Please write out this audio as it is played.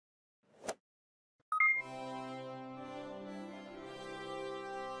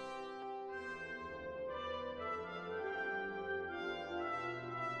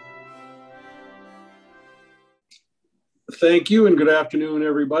Thank you and good afternoon,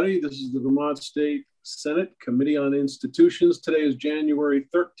 everybody. This is the Vermont State Senate Committee on Institutions. Today is January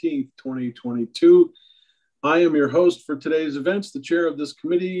 13th, 2022. I am your host for today's events, the chair of this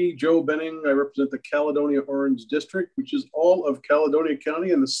committee, Joe Benning. I represent the Caledonia Orange District, which is all of Caledonia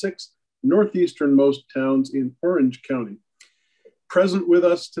County and the 6 northeasternmost towns in Orange County. Present with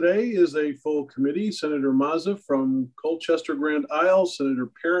us today is a full committee: Senator Mazza from Colchester Grand Isle,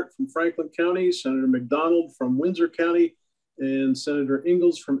 Senator Parent from Franklin County, Senator McDonald from Windsor County, and Senator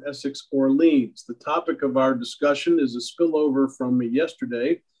Ingalls from Essex Orleans. The topic of our discussion is a spillover from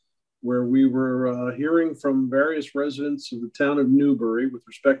yesterday, where we were hearing from various residents of the town of Newbury with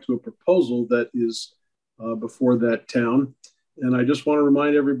respect to a proposal that is before that town. And I just want to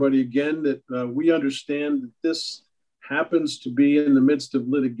remind everybody again that we understand that this happens to be in the midst of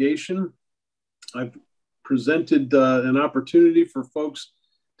litigation. I've presented an opportunity for folks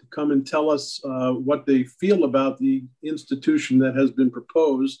to come and tell us what they feel about the institution that has been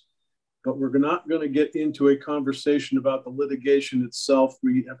proposed, but we're not going to get into a conversation about the litigation itself.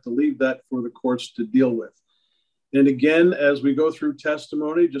 We have to leave that for the courts to deal with. And again, as we go through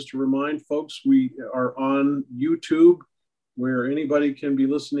testimony, just to remind folks, we are on YouTube, where anybody can be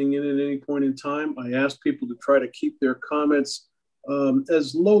listening in at any point in time. I ask people to try to keep their comments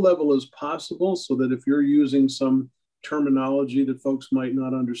as low level as possible, so that if you're using some terminology that folks might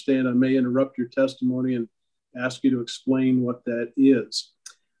not understand, I may interrupt your testimony and ask you to explain what that is.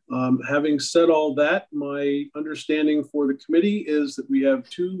 Having said all that, my understanding for the committee is that we have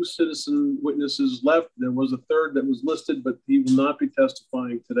 2 citizen witnesses left. There was a third that was listed, but he will not be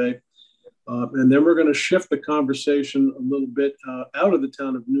testifying today. And then we're going to shift the conversation a little bit out of the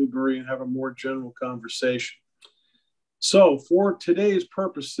town of Newbury and have a more general conversation. So for today's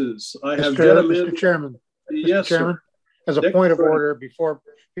purposes, I have Mr. Chairman. Yes, Mr. Chairman, sir. As a point of order, before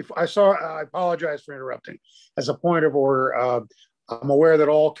I apologize for interrupting. As a point of order, I'm aware that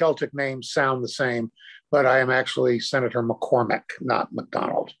all Celtic names sound the same, but I am actually Senator McCormick, not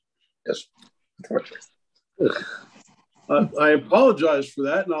McDonald. Just I apologize for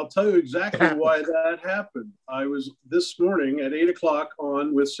that, and I'll tell you exactly why that happened. I was this morning at 8 o'clock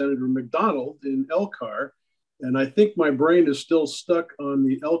on with Senator McDonald in Elkhart, and I think my brain is still stuck on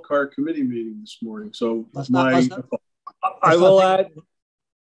the Elkhart committee meeting this morning. So I will add.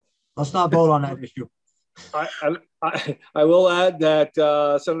 Let's not vote on that issue. I will add that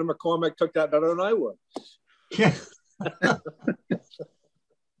Senator McCormick took that better than I would. Yeah.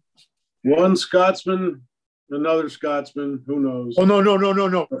 One Scotsman, another Scotsman, who knows? Oh, no.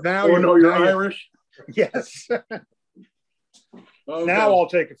 Now you're Irish? Yes. Okay. Now I'll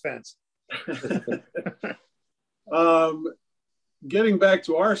take offense. Getting back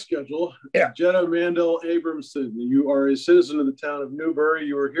to our schedule, yeah. Jetta Mandel Abramson, you are a citizen of the town of Newbury.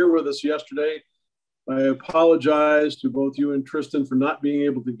 You were here with us yesterday. I apologize to both you and Tristan for not being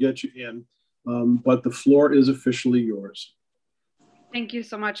able to get you in, but the floor is officially yours. Thank you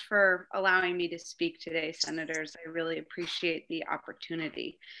so much for allowing me to speak today, Senators. I really appreciate the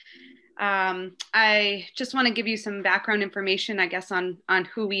opportunity. I just want to give you some background information, I guess, on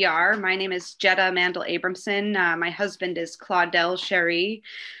who we are. My name is Jetta Mandel Abramson. My husband is Claudel Sherry.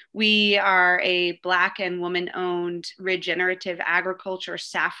 We are a Black and woman-owned regenerative agriculture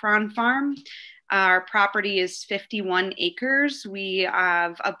saffron farm. Our property is 51 acres. We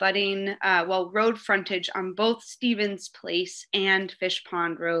have abutting, road frontage on both Stevens Place and Fish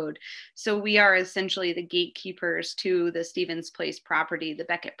Pond Road. So we are essentially the gatekeepers to the Stevens Place property, the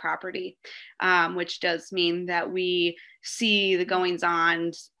Beckett property, which does mean that we see the goings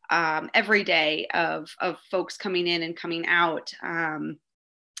on every day of folks coming in and coming out,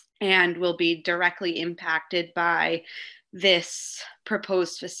 and will be directly impacted by this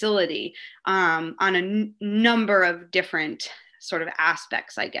proposed facility on a number of different sort of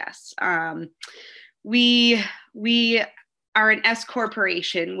aspects, I guess. We are an S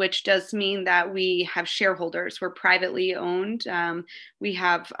corporation, which does mean that we have shareholders. We're privately owned. We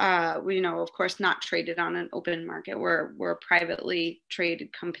have, of course, not traded on an open market. We're a privately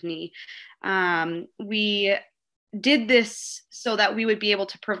traded company. We did this so that we would be able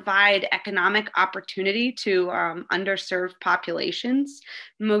to provide economic opportunity to underserved populations,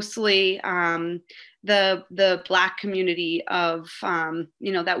 mostly the Black community of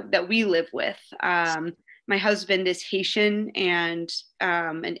that we live with. My husband is Haitian and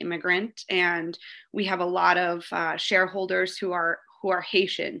an immigrant, and we have a lot of shareholders who are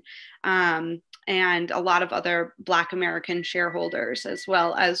Haitian. And a lot of other Black American shareholders, as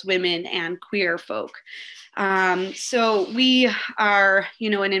well as women and queer folk. So we are,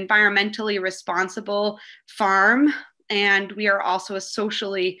 an environmentally responsible farm And we are also a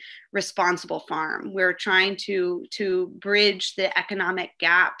socially responsible farm. We're trying to bridge the economic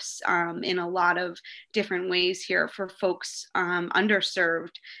gaps in a lot of different ways here for folks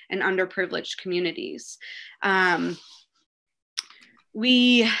underserved and underprivileged communities.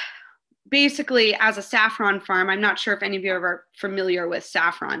 We basically, as a saffron farm, I'm not sure if any of you are familiar with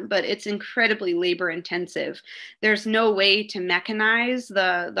saffron, but it's incredibly labor intensive. There's no way to mechanize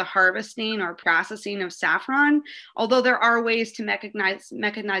the harvesting or processing of saffron, although there are ways to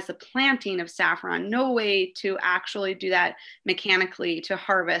mechanize the planting of saffron, no way to actually do that mechanically to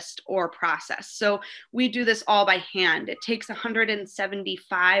harvest or process. So we do this all by hand. It takes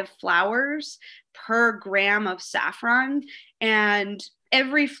 175 flowers per gram of saffron, and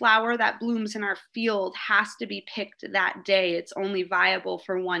every flower that blooms in our field has to be picked that day. It's only viable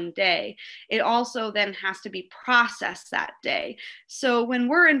for one day. It also then has to be processed that day. So when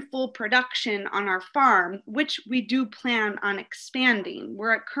we're in full production on our farm, which we do plan on expanding,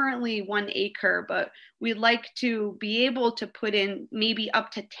 we're at currently 1 acre, but we'd like to be able to put in maybe up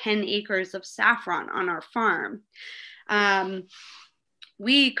to 10 acres of saffron on our farm.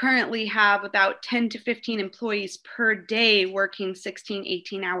 We currently have about 10 to 15 employees per day working 16,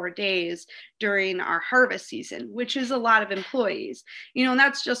 18-hour days during our harvest season, which is a lot of employees, and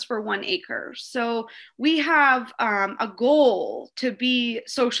that's just for 1 acre. So we have a goal to be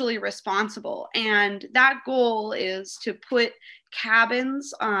socially responsible. And that goal is to put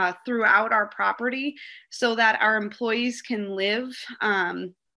cabins throughout our property so that our employees can live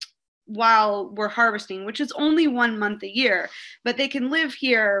while we're harvesting, which is only 1 month a year, but they can live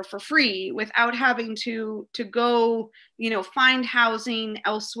here for free without having to go, find housing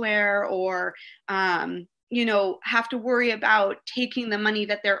elsewhere, or, have to worry about taking the money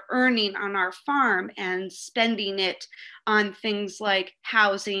that they're earning on our farm and spending it on things like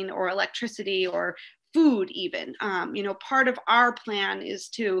housing or electricity or food even. Part of our plan is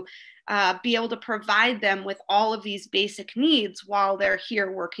to be able to provide them with all of these basic needs while they're here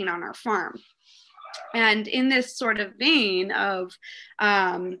working on our farm. And in this sort of vein of,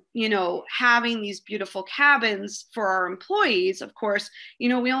 having these beautiful cabins for our employees, of course,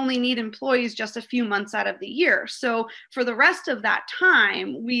 we only need employees just a few months out of the year. So for the rest of that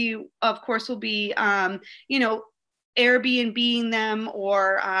time, we, of course, will be, Airbnb-ing them,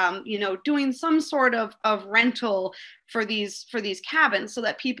 or doing some sort of rental for these cabins, so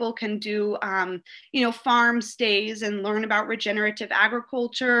that people can do farm stays and learn about regenerative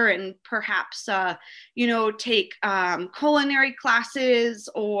agriculture, and perhaps take culinary classes,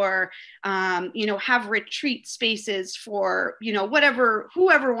 or have retreat spaces for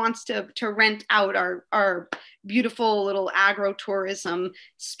whoever wants to rent out our beautiful little agro-tourism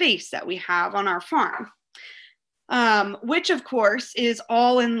space that we have on our farm. Which of course is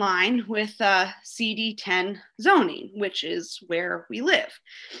all in line with CD10 zoning, which is where we live.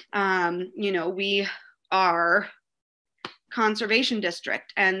 We are conservation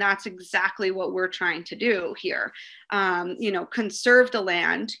district, and that's exactly what we're trying to do here. Conserve the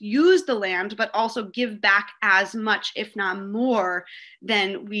land, use the land, but also give back as much, if not more,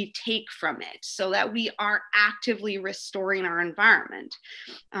 than we take from it, so that we are actively restoring our environment.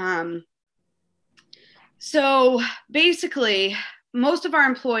 So basically, most of our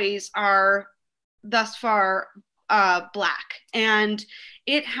employees are thus far Black, and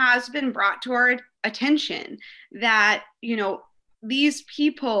it has been brought to our attention that these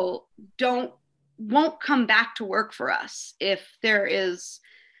people won't come back to work for us if there is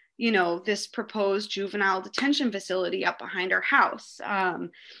this proposed juvenile detention facility up behind our house.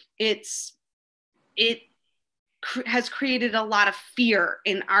 It has created a lot of fear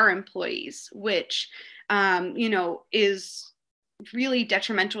in our employees, which is really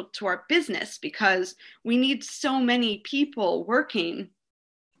detrimental to our business, because we need so many people working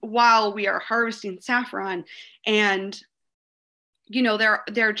while we are harvesting saffron, and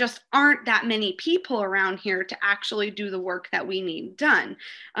there just aren't that many people around here to actually do the work that we need done.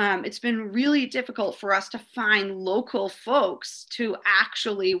 It's been really difficult for us to find local folks to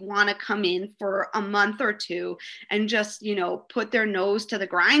actually want to come in for a month or two and just, put their nose to the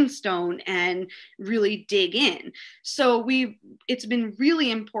grindstone and really dig in. So it's been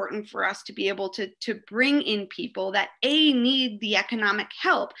really important for us to be able to bring in people that need the economic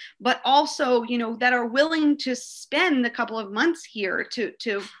help, but also, that are willing to spend a couple of months here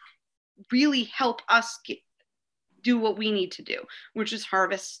to really help us do what we need to do, which is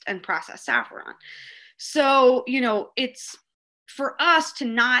harvest and process saffron. So, it's for us to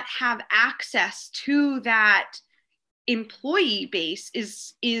not have access to that employee base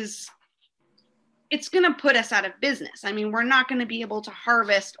is it's going to put us out of business. I mean, we're not going to be able to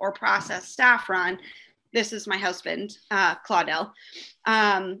harvest or process saffron this is my husband, Claudel,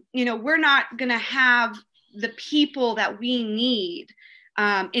 we're not going to have the people that we need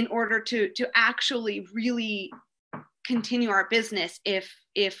in order to actually really continue our business if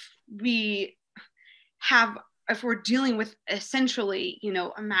we're dealing with essentially,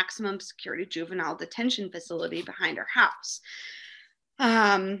 a maximum security juvenile detention facility behind our house.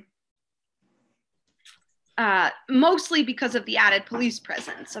 Mostly because of the added police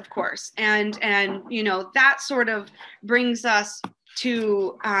presence, of course. And that sort of brings us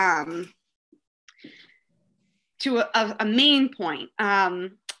to a main point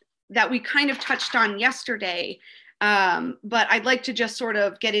that we kind of touched on yesterday. But I'd like to just sort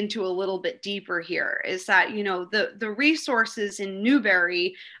of get into a little bit deeper here, is that, the resources in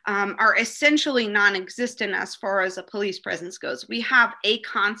Newberry are essentially non-existent as far as a police presence goes. We have a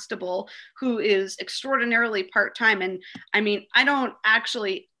constable who is extraordinarily part-time. And I mean, I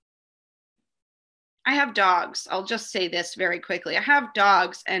have dogs. I'll just say this very quickly. I have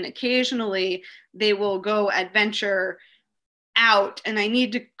dogs, and occasionally they will go adventure out, and I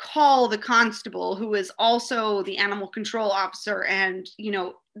need to call the constable, who is also the animal control officer. And,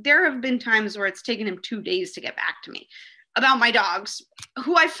 there have been times where it's taken him 2 days to get back to me about my dogs,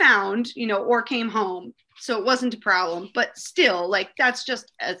 who I found, or came home. So it wasn't a problem, but still, like, that's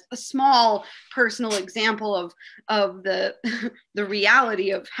just a small personal example of the the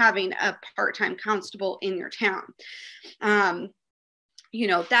reality of having a part-time constable in your town.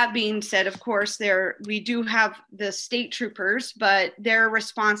 That being said, of course, we do have the state troopers, but their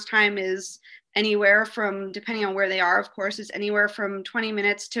response time is anywhere from, depending on where they are, of course, is anywhere from 20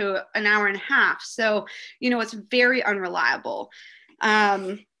 minutes to an hour and a half. So, it's very unreliable.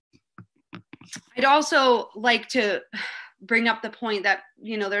 I'd also like to bring up the point that,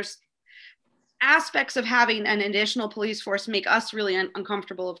 there's aspects of having an additional police force make us really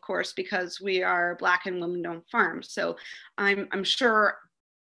uncomfortable, of course, because we are Black and women-owned farms. So I'm sure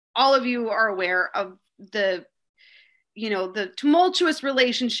all of you are aware of the tumultuous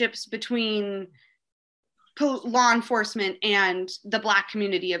relationships between law enforcement and the Black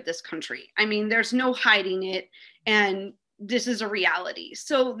community of this country. I mean, there's no hiding it, and this is a reality.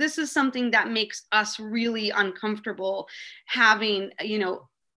 So this is something that makes us really uncomfortable, having,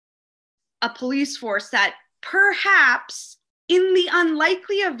 a police force that perhaps, in the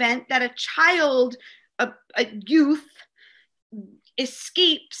unlikely event that a child, a youth,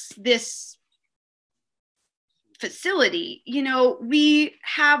 escapes this facility, we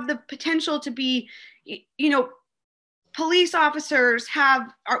have the potential to be, police officers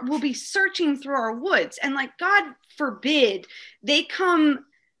will be searching through our woods, and, like, God forbid they come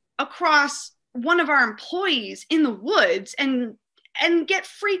across one of our employees in the woods and get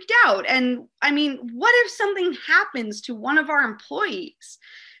freaked out. And I mean, what if something happens to one of our employees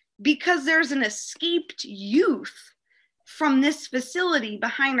because there's an escaped youth from this facility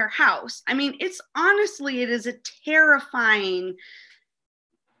behind our house? I mean, it is a terrifying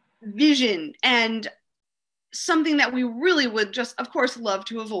vision, and something that we really would just, of course, love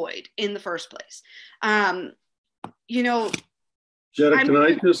to avoid in the first place. Jetta, can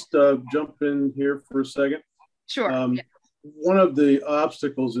I just jump in here for a second? Sure. One of the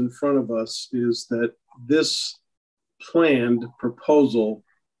obstacles in front of us is that this planned proposal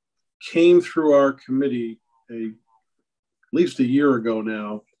came through our committee at least a year ago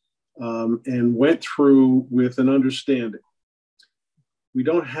now, and went through with an understanding. We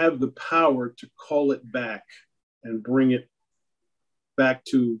don't have the power to call it back and bring it back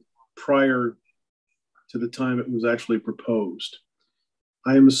to prior to the time it was actually proposed.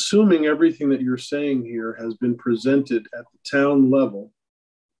 I am assuming everything that you're saying here has been presented at the town level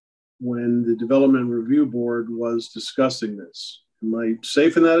when the Development Review Board was discussing this. Am I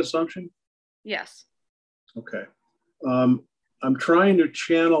safe in that assumption? Yes. Okay. I'm trying to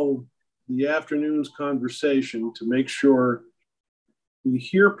channel the afternoon's conversation to make sure we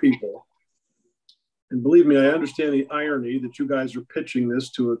hear people. And believe me, I understand the irony that you guys are pitching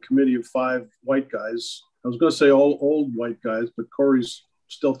this to a committee of 5 white guys. I was going to say all old white guys, but Corey's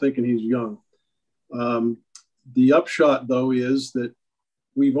still thinking he's young. The upshot, though, is that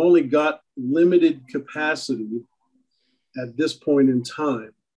we've only got limited capacity at this point in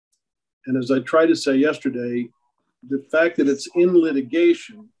time. And as I tried to say yesterday, the fact that it's in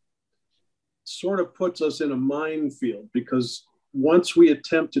litigation sort of puts us in a minefield, because once we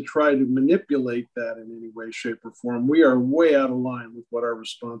attempt to try to manipulate that in any way, shape, or form, we are way out of line with what our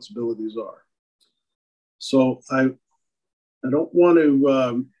responsibilities are. So I don't want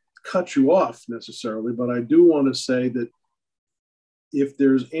to cut you off necessarily, but I do want to say that if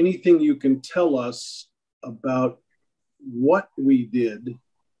there's anything you can tell us about what we did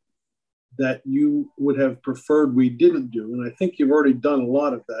that you would have preferred we didn't do. And I think you've already done a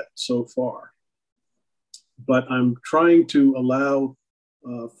lot of that so far. But I'm trying to allow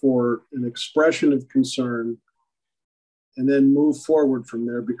for an expression of concern and then move forward from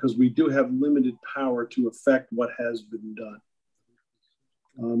there, because we do have limited power to affect what has been done.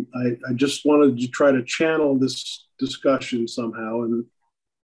 I just wanted to try to channel this discussion somehow. And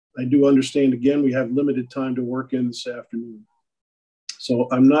I do understand, again, we have limited time to work in this afternoon. So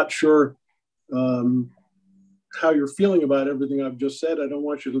I'm not sure how you're feeling about everything I've just said. I don't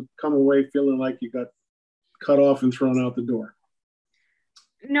want you to come away feeling like you got cut off and thrown out the door.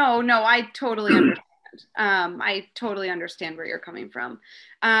 No, I totally understand. I totally understand where you're coming from.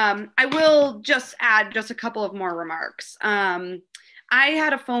 I will just add just a couple of more remarks. I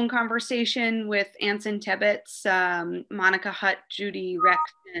had a phone conversation with Anson Tebbets, Monica Hutt, Judy Rex,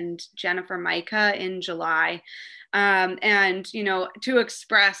 and Jennifer Micah in July. And, to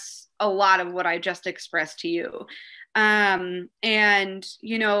express a lot of what I just expressed to you. And,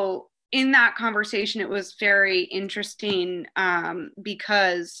 in that conversation, it was very interesting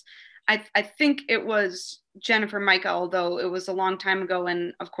because I think it was Jennifer Micah, although it was a long time ago.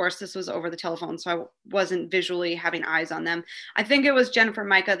 And of course, this was over the telephone, so I wasn't visually having eyes on them. I think it was Jennifer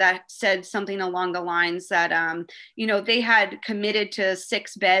Micah that said something along the lines that, they had committed to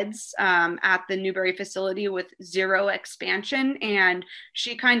 6 beds at the Newberry facility with 0 expansion. And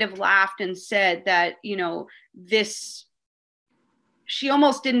she kind of laughed and said that, she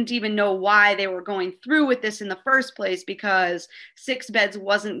almost didn't even know why they were going through with this in the first place, because 6 beds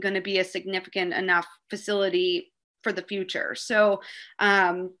wasn't going to be a significant enough facility for the future. So,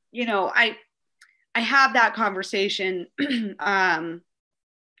 I have that conversation,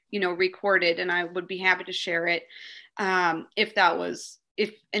 recorded, and I would be happy to share it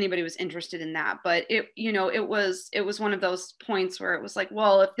if anybody was interested in that. But it was one of those points where it was like,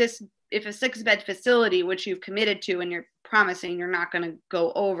 well, if a 6-bed facility, which you've committed to and you're promising you're not going to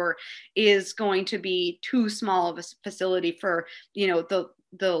go over, is going to be too small of a facility for, the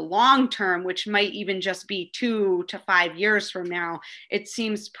long term, which might even just be 2 to 5 years from now, it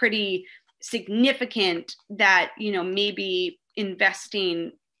seems pretty significant that, maybe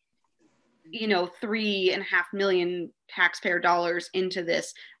investing, $3.5 million taxpayer dollars into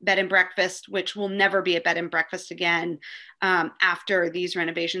this bed and breakfast, which will never be a bed and breakfast again after these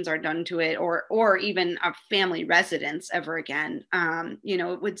renovations are done to it, or even a family residence ever again.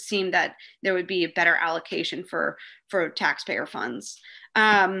 It would seem that there would be a better allocation for taxpayer funds.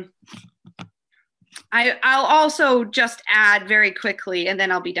 I'll also just add very quickly, and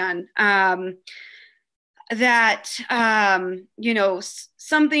then I'll be done, that,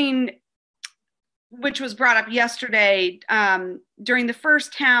 something which was brought up yesterday during the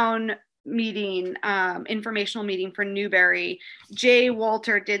first town meeting, informational meeting for Newberry, Jay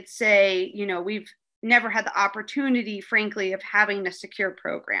Walter did say, we've never had the opportunity, frankly, of having a secure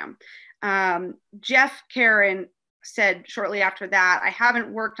program. Jeff Karen said shortly after that, I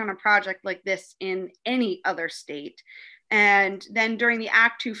haven't worked on a project like this in any other state. And then during the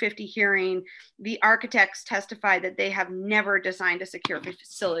Act 250 hearing, the architects testified that they have never designed a secure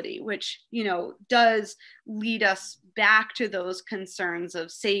facility, which, does lead us back to those concerns of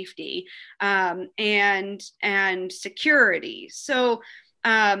safety and security. So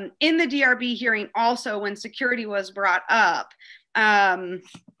in the DRB hearing also, when security was brought up,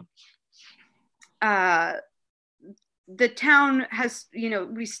 the town has,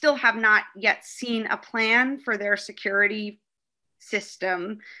 we still have not yet seen a plan for their security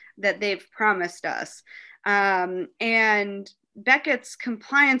system that they've promised us. And Beckett's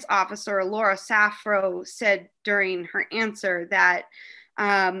compliance officer, Laura Safro, said during her answer that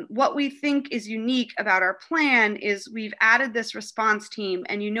what we think is unique about our plan is we've added this response team,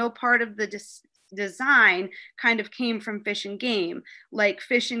 and part of the design kind of came from Fish and Game. Like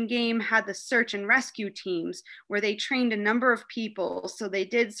Fish and Game had the search and rescue teams where they trained a number of people, so they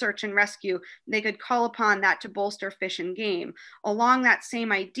did search and rescue. They could call upon that to bolster Fish and Game. Along that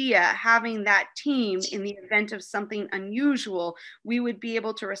same idea, having that team in the event of something unusual, we would be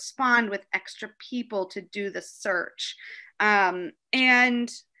able to respond with extra people to do the search.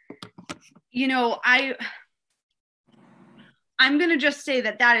 I'm going to just say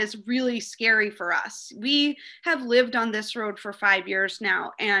that is really scary for us. We have lived on this road for 5 years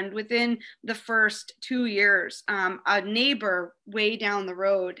now. And within the first 2 years, a neighbor way down the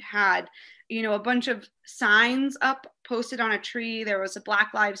road had, a bunch of signs up posted on a tree. There was a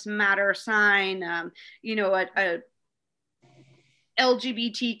Black Lives Matter sign, a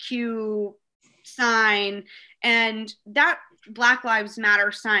LGBTQ sign. And that Black Lives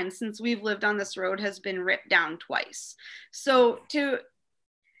Matter sign, since we've lived on this road, has been ripped down twice. So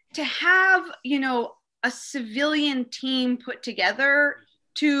to have, you know, a civilian team put together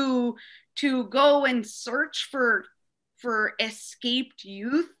to go and search for escaped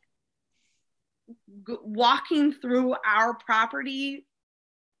youth walking through our property,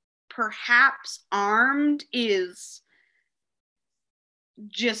 perhaps armed, is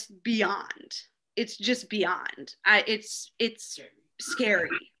just beyond. It's just beyond. It's scary.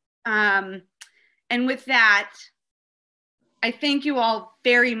 And with that, I thank you all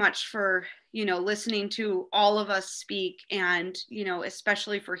very much for, you know, listening to all of us speak, and, you know,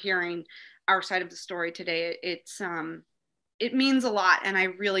 especially for hearing our side of the story today. It means a lot, and I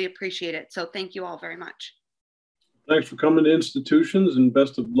really appreciate it. So thank you all very much. Thanks for coming to Institutions, and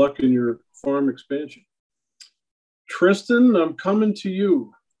best of luck in your farm expansion. Tristan, I'm coming to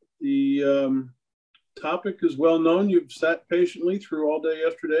you. The topic is well known. You've sat patiently through all day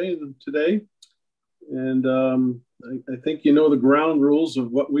yesterday and today. And I think you know the ground rules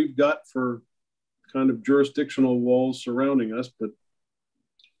of what we've got for kind of jurisdictional walls surrounding us, but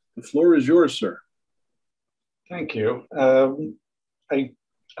the floor is yours, sir. Thank you. I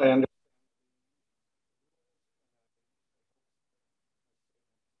understand.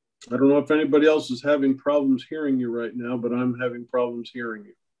 I don't know if anybody else is having problems hearing you right now, but I'm having problems hearing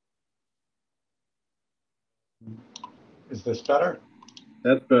you. Is this better?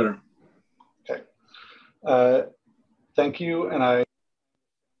 That's better. Okay. Thank you. And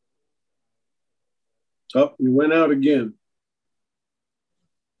Oh, you went out again.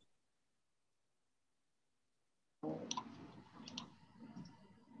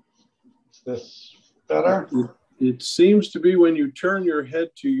 Is this better? It seems to be when you turn your head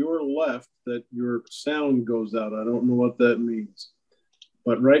to your left that your sound goes out. I don't know what that means,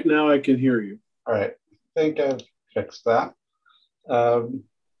 but right now I can hear you. All right. I think I've fixed that. I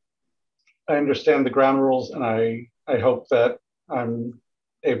understand the ground rules, and I hope that I'm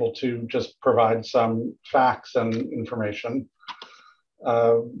able to just provide some facts and information.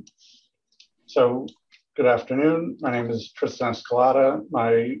 So good afternoon. My name is Tristan Escalada.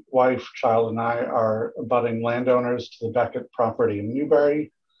 My wife, child, and I are abutting landowners to the Beckett property in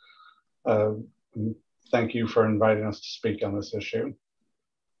Newbury. Thank you for inviting us to speak on this issue.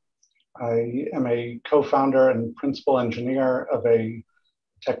 I am a co-founder and principal engineer of a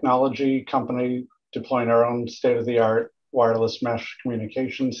technology company deploying our own state-of-the-art wireless mesh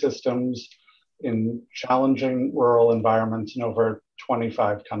communication systems in challenging rural environments in over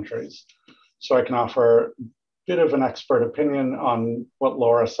 25 countries. So I can offer a bit of an expert opinion on what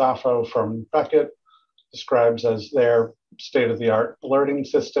Laura Saffo from Beckett describes as their state-of-the-art alerting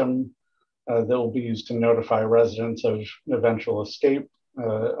system that will be used to notify residents of an eventual escape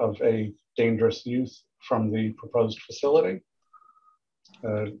of a dangerous youth from the proposed facility.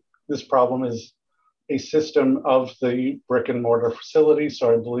 This problem is a system of the brick and mortar facility,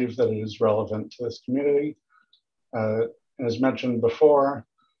 so I believe that it is relevant to this community. As mentioned before,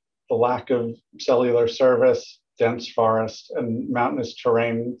 the lack of cellular service, dense forest, and mountainous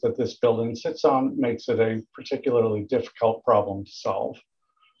terrain that this building sits on makes it a particularly difficult problem to solve.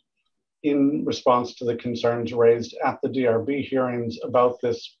 In response to the concerns raised at the DRB hearings about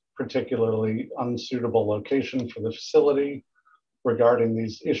this particularly unsuitable location for the facility, regarding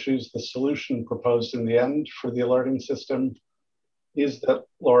these issues, the solution proposed in the end for the alerting system is that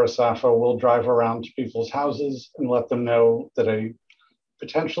Laura Saffo will drive around to people's houses and let them know that a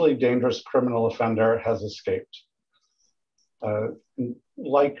potentially dangerous criminal offender has escaped.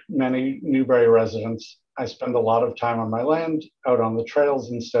 Like many Newbury residents, I spend a lot of time on my land, out on the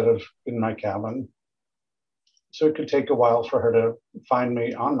trails instead of in my cabin. So it could take a while for her to find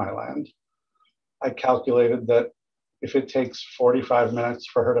me on my land. I calculated that if it takes 45 minutes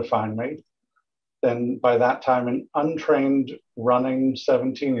for her to find me, then by that time, an untrained running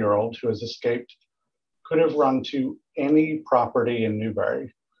 17-year-old who has escaped could have run to any property in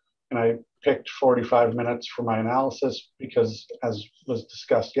Newbury. And I picked 45 minutes for my analysis because, as was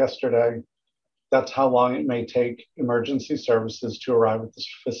discussed yesterday, that's how long it may take emergency services to arrive at this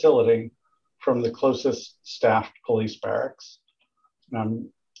facility from the closest staffed police barracks. And I'm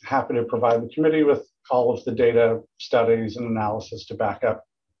happy to provide the committee with all of the data, studies, and analysis to back up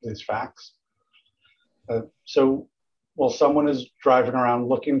these facts. So while someone is driving around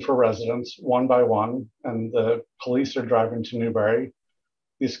looking for residents one by one, and the police are driving to Newbury,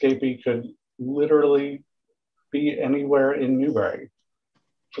 the escapee could literally be anywhere in Newbury.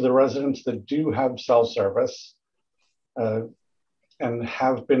 For the residents that do have cell service and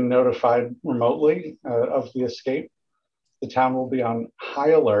have been notified remotely of the escape, the town will be on high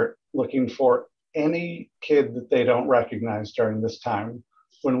alert looking for any kid that they don't recognize during this time,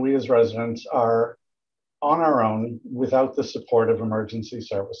 when we as residents are on our own without the support of emergency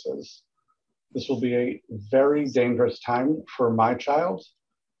services. This will be a very dangerous time for my child,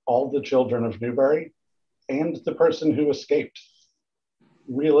 all the children of Newbury, and the person who escaped.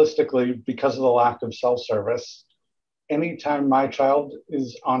 Realistically, because of the lack of cell service, anytime my child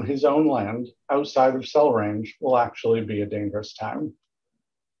is on his own land outside of cell range will actually be a dangerous time.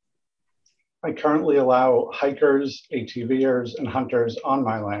 I currently allow hikers, ATVers, and hunters on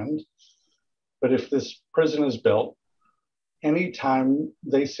my land, but if this prison is built, anytime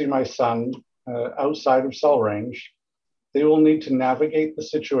they see my son outside of cell range, they will need to navigate the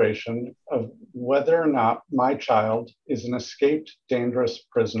situation of whether or not my child is an escaped dangerous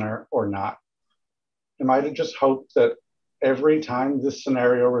prisoner or not. Am I to just hope that every time this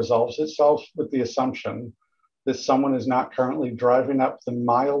scenario resolves itself with the assumption that someone is not currently driving up the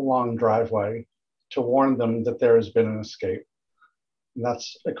mile-long driveway to warn them that there has been an escape? And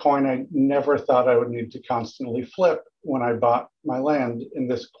that's a coin I never thought I would need to constantly flip when I bought my land in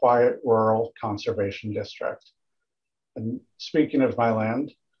this quiet rural conservation district. And speaking of my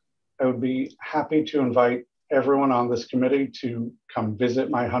land, I would be happy to invite everyone on this committee to come visit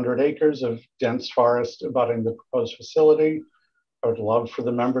my 100 acres of dense forest abutting the proposed facility. I would love for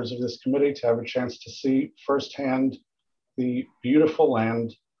the members of this committee to have a chance to see firsthand the beautiful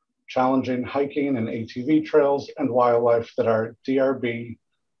land, challenging hiking and ATV trails and wildlife that our DRB,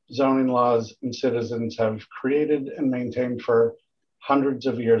 zoning laws, and citizens have created and maintained for hundreds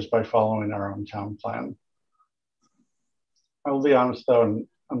of years by following our own town plan. I will be honest though, and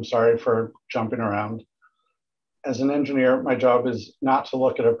I'm sorry for jumping around. As an engineer, my job is not to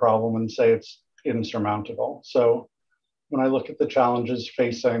look at a problem and say it's insurmountable. So when I look at the challenges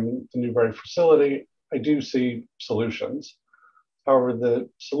facing the Newbury facility, I do see solutions. However, the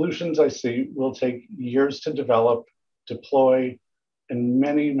solutions I see will take years to develop, deploy, and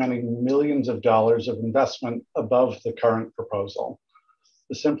many, many millions of dollars of investment above the current proposal.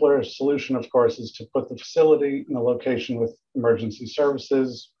 The simpler solution, of course, is to put the facility in a location with emergency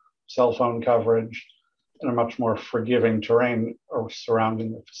services, cell phone coverage, and a much more forgiving terrain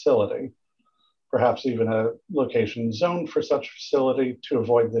surrounding the facility. Perhaps even a location zoned for such a facility to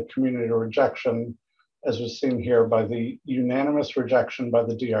avoid the community rejection, as was seen here by the unanimous rejection by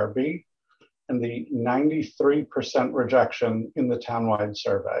the DRB and the 93% rejection in the townwide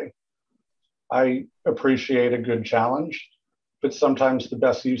survey. I appreciate a good challenge, but sometimes the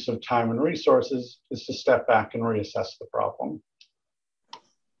best use of time and resources is to step back and reassess the problem.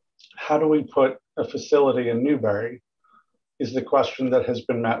 How do we put a facility in Newbury is the question that has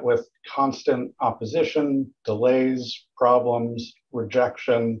been met with constant opposition, delays, problems,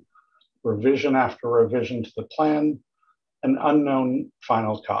 rejection, revision after revision to the plan, an unknown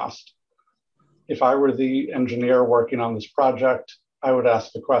final cost. If I were the engineer working on this project, I would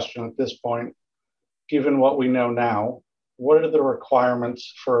ask the question at this point, given what we know now, what are the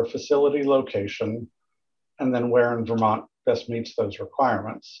requirements for a facility location, and then where in Vermont best meets those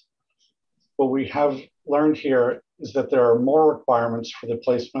requirements? What we have learned here is that there are more requirements for the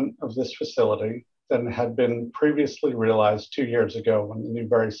placement of this facility than had been previously realized 2 years ago when the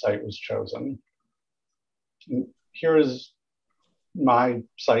Newbury site was chosen. And here is my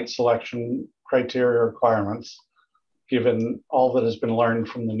site selection criteria requirements, given all that has been learned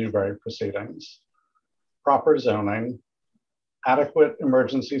from the Newbury proceedings. Proper zoning, adequate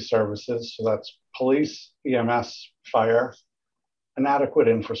emergency services, so that's police, EMS, fire, and adequate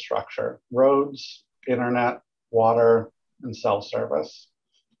infrastructure, roads, internet, water, and cell service.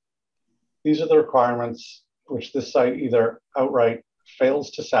 These are the requirements which this site either outright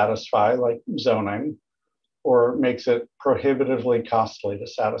fails to satisfy, like zoning, or makes it prohibitively costly to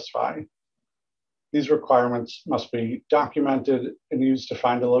satisfy. These requirements must be documented and used to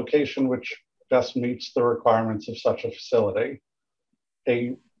find a location which best meets the requirements of such a facility.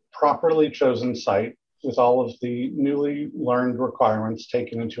 A properly chosen site with all of the newly learned requirements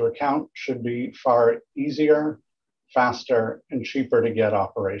taken into account should be far easier, faster, and cheaper to get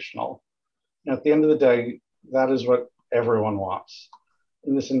operational. And at the end of the day, that is what everyone wants.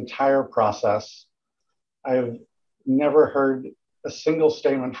 In this entire process, I've never heard a single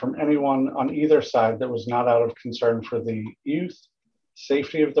statement from anyone on either side that was not out of concern for the youth,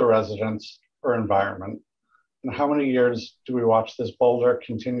 safety of the residents, or environment. And how many years do we watch this boulder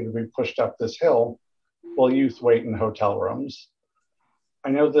continue to be pushed up this hill while youth wait in hotel rooms? I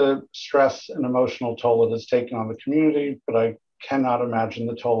know the stress and emotional toll it has taken on the community, but I cannot imagine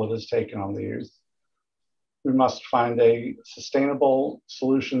the toll it has taken on the youth. We must find a sustainable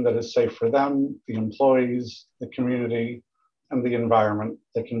solution that is safe for them, the employees, the community, and the environment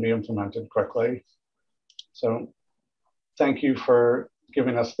that can be implemented quickly. So thank you for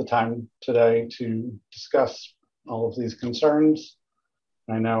giving us the time today to discuss all of these concerns.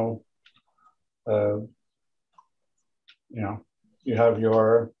 I know, you have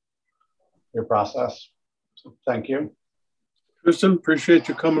your process. So thank you. Tristan, appreciate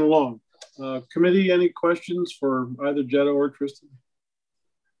you coming along. Committee, any questions for either Jetta or Tristan?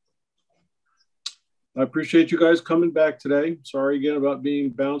 I appreciate you guys coming back today. Sorry again about being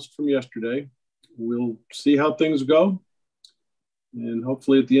bounced from yesterday. We'll see how things go. And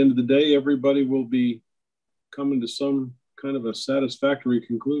hopefully at the end of the day, everybody will be coming to some kind of a satisfactory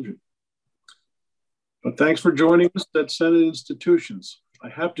conclusion. But thanks for joining us at Senate Institutions. I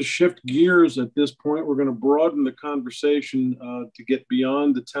have to shift gears at this point. We're going to broaden the conversation to get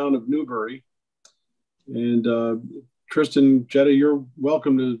beyond the town of Newbury. And Tristan, Jetta, you're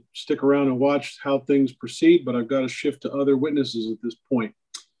welcome to stick around and watch how things proceed, but I've got to shift to other witnesses at this point.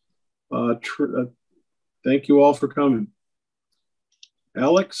 Thank you all for coming.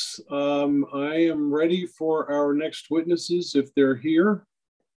 Alex, I am ready for our next witnesses if they're here.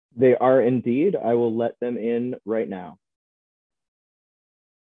 They are indeed. I will let them in right now.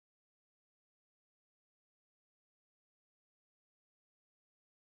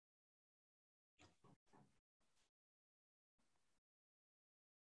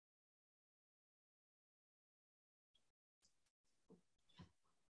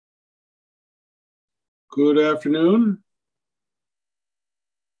 Good afternoon.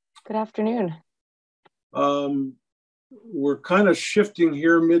 Good afternoon. We're kind of shifting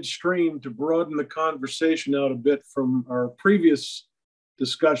here midstream to broaden the conversation out a bit from our previous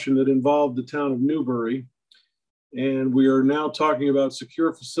discussion that involved the town of Newbury. And we are now talking about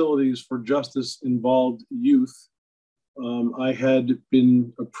secure facilities for justice-involved youth. I had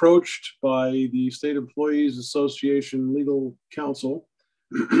been approached by the State Employees Association legal counsel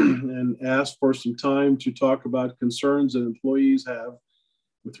and asked for some time to talk about concerns that employees have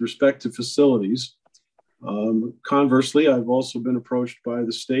with respect to facilities. Conversely, I've also been approached by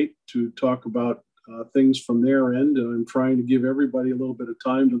the state to talk about things from their end, and I'm trying to give everybody a little bit of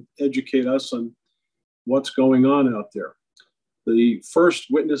time to educate us on what's going on out there. The first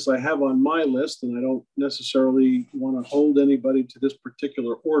witness I have on my list, and I don't necessarily want to hold anybody to this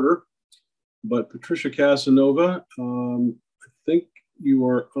particular order, but Patricia Casanova, I think you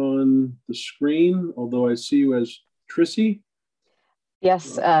are on the screen, although I see you as Trissy.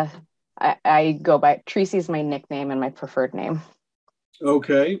 Yes, I go by Tracy's my nickname and my preferred name.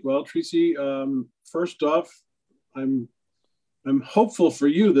 Okay, well, Tracy, first off, I'm hopeful for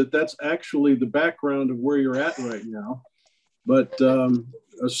you that that's actually the background of where you're at right now. But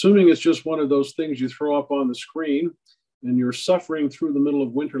assuming it's just one of those things you throw up on the screen and you're suffering through the middle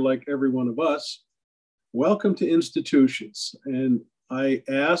of winter like every one of us, welcome to Institutions. And I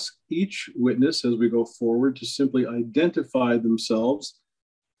ask each witness as we go forward to simply identify themselves.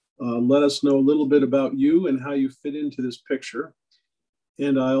 Let us know a little bit about you and how you fit into this picture.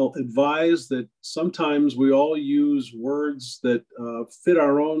 And I'll advise that sometimes we all use words that fit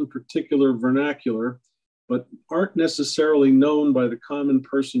our own particular vernacular, but aren't necessarily known by the common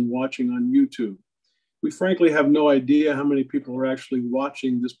person watching on YouTube. We frankly have no idea how many people are actually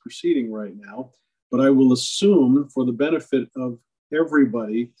watching this proceeding right now, but I will assume for the benefit of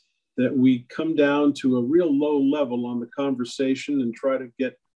everybody that we come down to a real low level on the conversation and try to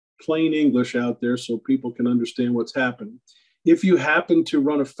get plain English out there so people can understand what's happening. If you happen to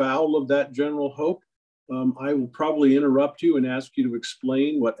run afoul of that general hope, I will probably interrupt you and ask you to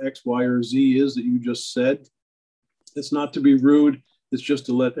explain what X, Y, or Z is that you just said. It's not to be rude. It's just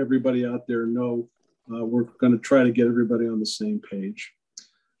to let everybody out there know we're going to try to get everybody on the same page.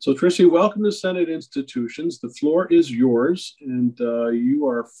 So Trissy, welcome to Senate Institutions. The floor is yours, and you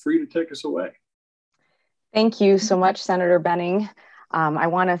are free to take us away. Thank you so much, Senator Benning. I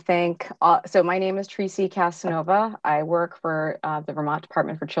want to thank, so my name is Tracy Casanova. I work for the Vermont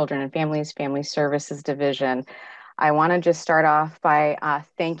Department for Children and Families, Family Services Division. I want to just start off by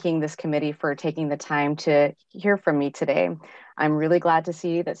thanking this committee for taking the time to hear from me today. I'm really glad to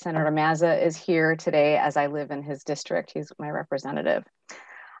see that Senator Mazza is here today as I live in his district. He's my representative.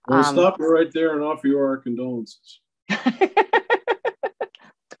 We'll stop you right there and offer you our condolences.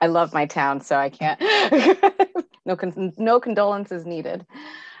 I love my town, so I can't, no condolences needed.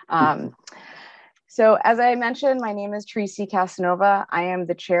 So as I mentioned, my name is Tracy Casanova. I am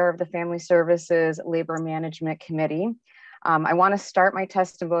the chair of the Family Services Labor Management Committee. I want to start my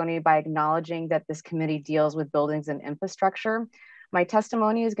testimony by acknowledging that this committee deals with buildings and infrastructure. My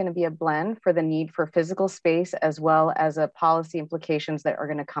testimony is going to be a blend for the need for physical space as well as policy implications that are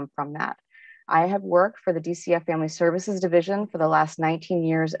going to come from that. I have worked for the DCF Family Services Division for the last 19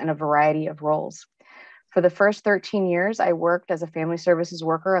 years in a variety of roles. For the first 13 years, I worked as a family services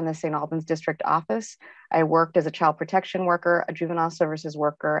worker in the St. Albans District Office. I worked as a child protection worker, a juvenile services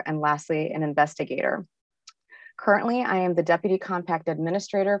worker, and lastly, an investigator. Currently, I am the Deputy Compact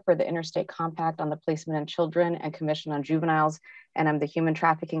Administrator for the Interstate Compact on the Placement of Children and Commission on Juveniles, and I'm the Human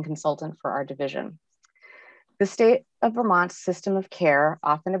Trafficking Consultant for our division. The state of Vermont's system of care,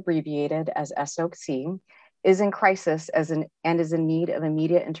 often abbreviated as SOC, is in crisis and is in need of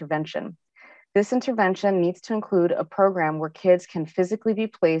immediate intervention. This intervention needs to include a program where kids can physically be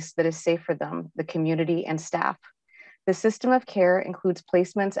placed that is safe for them, the community, and staff. The system of care includes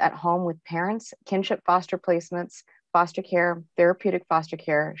placements at home with parents, kinship foster placements, foster care, therapeutic foster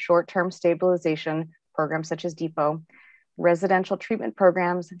care, short-term stabilization programs such as DEPO, residential treatment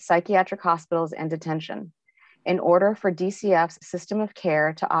programs, psychiatric hospitals, and detention. In order for DCF's system of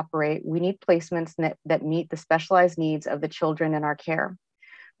care to operate, we need placements that meet the specialized needs of the children in our care.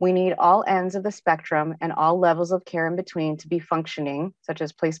 We need all ends of the spectrum and all levels of care in between to be functioning, such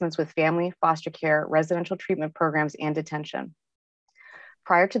as placements with family, foster care, residential treatment programs, and detention.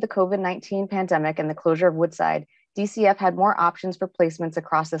 Prior to the COVID-19 pandemic and the closure of Woodside, DCF had more options for placements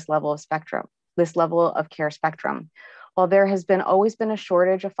across this level of care spectrum. While there has always been a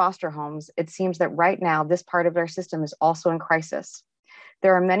shortage of foster homes, it seems that right now this part of our system is also in crisis.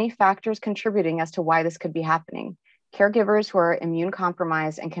 There are many factors contributing as to why this could be happening. Caregivers who are immune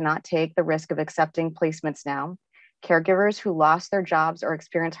compromised and cannot take the risk of accepting placements now, caregivers who lost their jobs or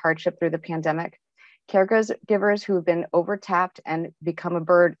experienced hardship through the pandemic, caregivers who have been overtapped and become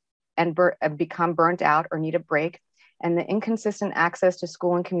burnt out or need a break, and the inconsistent access to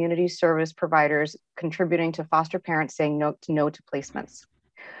school and community service providers contributing to foster parents saying no to placements.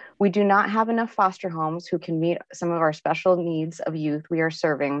 We do not have enough foster homes who can meet some of our special needs of youth we are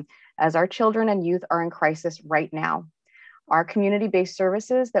serving, as our children and youth are in crisis right now. Our community-based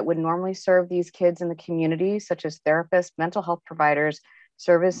services that would normally serve these kids in the community, such as therapists, mental health providers,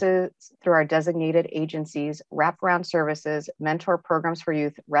 services through our designated agencies, wraparound services, mentor programs for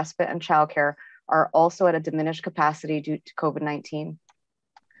youth, respite and childcare, are also at a diminished capacity due to COVID-19.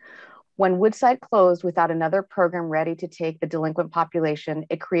 When Woodside closed without another program ready to take the delinquent population,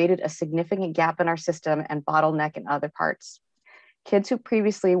 it created a significant gap in our system and bottleneck in other parts. Kids who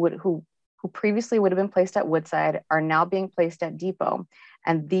previously would have been placed at Woodside are now being placed at DEPO,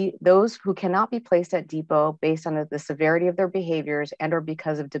 and those who cannot be placed at DEPO based on the severity of their behaviors and or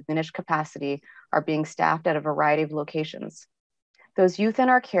because of diminished capacity are being staffed at a variety of locations. Those youth in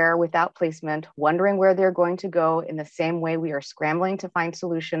our care without placement, wondering where they're going to go in the same way we are scrambling to find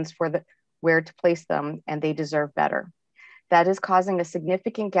solutions for where to place them, and they deserve better. That is causing a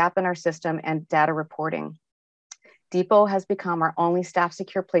significant gap in our system and data reporting. DEPO has become our only staff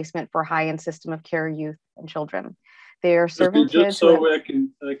secure placement for high-end system of care youth and children. They are serving just kids. So I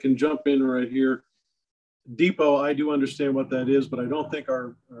can jump in right here. DEPO, I do understand what that is, but I don't think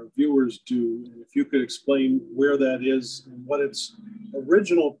our viewers do. If you could explain where that is and what its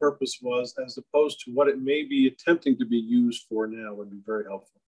original purpose was, as opposed to what it may be attempting to be used for now, would be very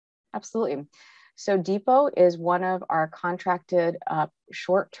helpful. Absolutely. So DEPO is one of our contracted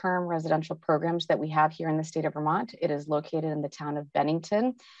short-term residential programs that we have here in the state of Vermont. It is located in the town of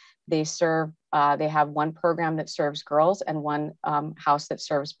Bennington. They have one program that serves girls and one house that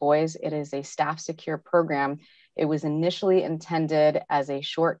serves boys. It is a staff secure program. It was initially intended as a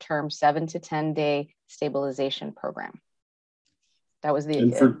short-term 7 to 10 day stabilization program. That was the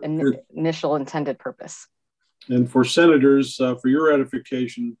initial intended purpose. And for senators, for your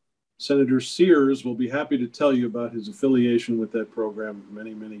edification, Senator Sears will be happy to tell you about his affiliation with that program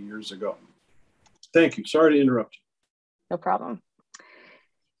many, many years ago. Thank you. Sorry to interrupt you. No problem.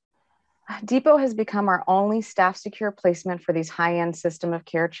 DEPO has become our only staff secure placement for these high-end system of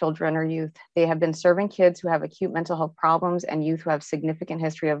care children or youth. They have been serving kids who have acute mental health problems and youth who have significant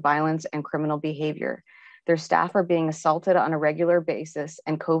history of violence and criminal behavior. Their staff are being assaulted on a regular basis,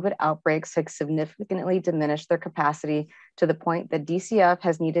 and COVID outbreaks have significantly diminished their capacity to the point that DCF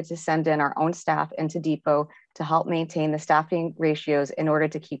has needed to send in our own staff into DEPO to help maintain the staffing ratios in order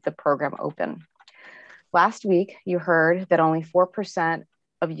to keep the program open. Last week, you heard that only 4%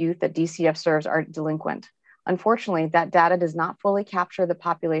 of youth that DCF serves are delinquent. Unfortunately, that data does not fully capture the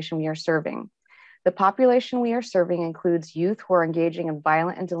population we are serving. The population we are serving includes youth who are engaging in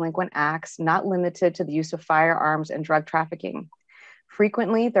violent and delinquent acts, not limited to the use of firearms and drug trafficking.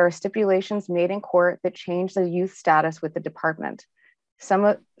 Frequently, there are stipulations made in court that change the youth status with the department.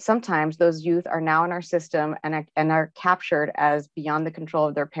 Sometimes those youth are now in our system and are captured as beyond the control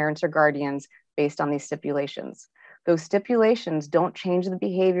of their parents or guardians based on these stipulations. Those stipulations don't change the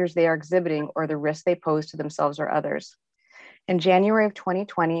behaviors they are exhibiting or the risks they pose to themselves or others. In January of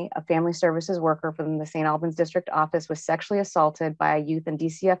 2020, a family services worker from the St. Albans District Office was sexually assaulted by a youth in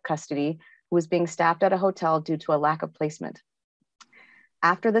DCF custody who was being staffed at a hotel due to a lack of placement.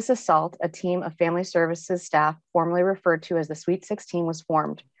 After this assault, a team of family services staff, formerly referred to as the Sweet 16, was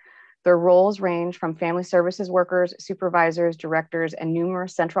formed. Their roles range from family services workers, supervisors, directors, and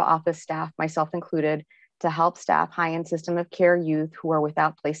numerous central office staff, myself included, to help staff high-end system of care youth who are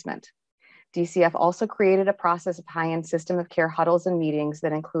without placement. DCF also created a process of high-end system of care huddles and meetings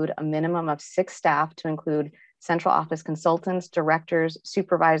that include a minimum of 6 staff to include central office consultants, directors,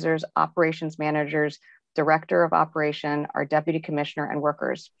 supervisors, operations managers, director of operation, our deputy commissioner, and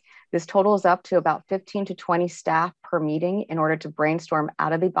workers. This totals up to about 15 to 20 staff per meeting in order to brainstorm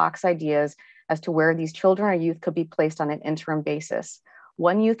out-of-the-box ideas as to where these children or youth could be placed on an interim basis.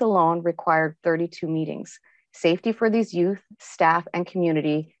 One youth alone required 32 meetings. Safety for these youth, staff, and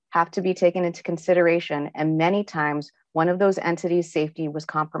community have to be taken into consideration, and many times one of those entities' safety was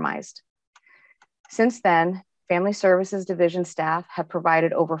compromised. Since then, Family Services Division staff have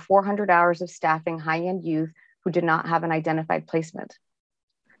provided over 400 hours of staffing high-end youth who did not have an identified placement.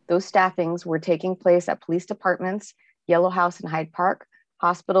 Those staffings were taking place at police departments, Yellow House in Hyde Park,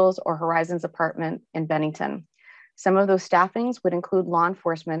 hospitals, or Horizons Apartment in Bennington. Some of those staffings would include law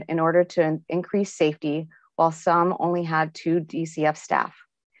enforcement in order to increase safety, while some only had 2 DCF staff.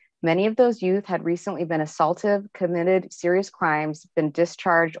 Many of those youth had recently been assaulted, committed serious crimes, been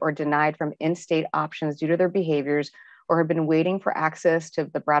discharged or denied from in-state options due to their behaviors, or had been waiting for access to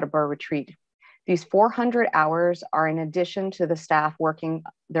the Brattleboro retreat. These 400 hours are in addition to the staff working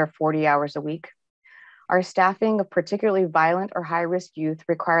their 40 hours a week. Our staffing of particularly violent or high-risk youth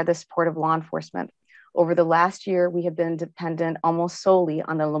require the support of law enforcement. Over the last year, we have been dependent almost solely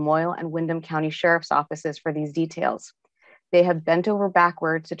on the Lamoille and Windham County Sheriff's offices for these details. They have bent over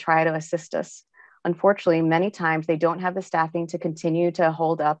backwards to try to assist us. Unfortunately, many times they don't have the staffing to continue to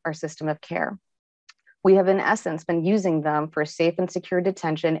hold up our system of care. We have in essence been using them for safe and secure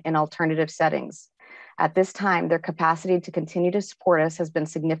detention in alternative settings. At this time, their capacity to continue to support us has been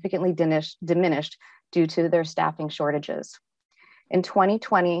significantly diminished due to their staffing shortages. In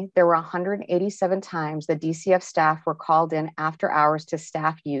 2020, there were 187 times that DCF staff were called in after hours to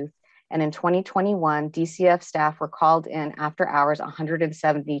staff youth. And in 2021, DCF staff were called in after hours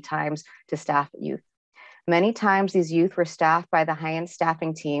 170 times to staff youth. Many times these youth were staffed by the high-end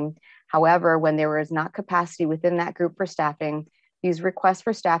staffing team. However, when there was not capacity within that group for staffing, these requests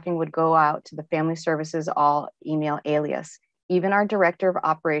for staffing would go out to the Family Services All email alias. Even our director of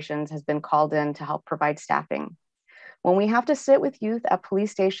operations has been called in to help provide staffing. When we have to sit with youth at police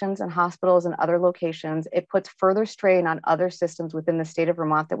stations and hospitals and other locations, it puts further strain on other systems within the state of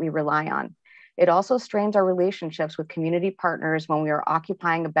Vermont that we rely on. It also strains our relationships with community partners when we are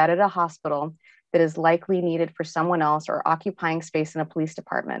occupying a bed at a hospital that is likely needed for someone else or occupying space in a police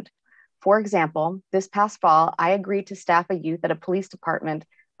department. For example, this past fall, I agreed to staff a youth at a police department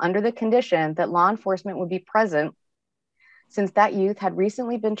under the condition that law enforcement would be present since that youth had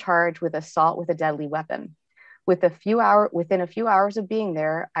recently been charged with assault with a deadly weapon. Within a few hours of being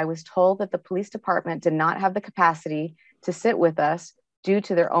there, I was told that the police department did not have the capacity to sit with us due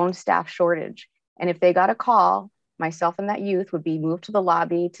to their own staff shortage. And if they got a call, myself and that youth would be moved to the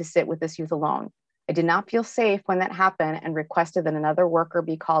lobby to sit with this youth alone. I did not feel safe when that happened and requested that another worker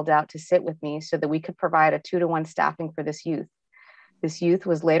be called out to sit with me so that we could provide a 2-to-1 staffing for this youth. This youth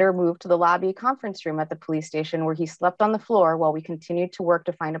was later moved to the lobby conference room at the police station where he slept on the floor while we continued to work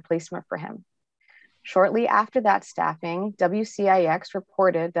to find a placement for him. Shortly after that staffing, WCIX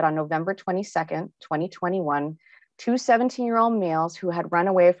reported that on November 22nd, 2021, 2 17-year-old males who had run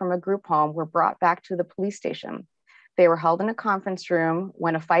away from a group home were brought back to the police station. They were held in a conference room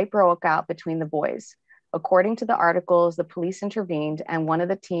when a fight broke out between the boys. According to the articles, the police intervened and one of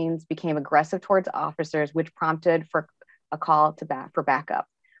the teens became aggressive towards officers, which prompted for a call for backup.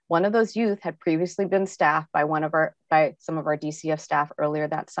 One of those youth had previously been staffed by some of our DCF staff earlier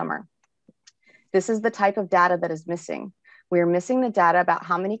that summer. This is the type of data that is missing. We are missing the data about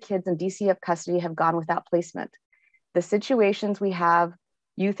how many kids in DCF custody have gone without placement. The situations we have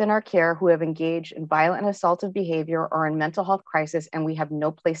youth in our care who have engaged in violent and assaultive behavior or in mental health crisis, and we have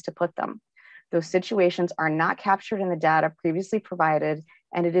no place to put them. Those situations are not captured in the data previously provided,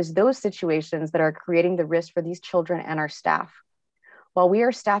 and it is those situations that are creating the risk for these children and our staff. While we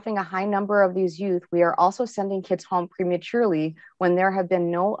are staffing a high number of these youth, we are also sending kids home prematurely when there have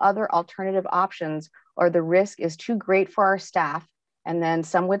been no other alternative options or the risk is too great for our staff. And then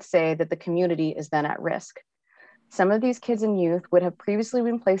some would say that the community is then at risk. Some of these kids and youth would have previously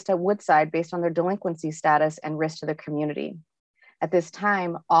been placed at Woodside based on their delinquency status and risk to the community. At this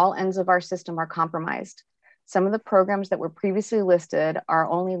time, all ends of our system are compromised. Some of the programs that were previously listed are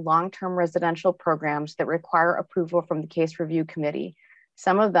only long-term residential programs that require approval from the Case Review Committee.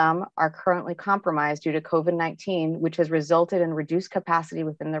 Some of them are currently compromised due to COVID-19, which has resulted in reduced capacity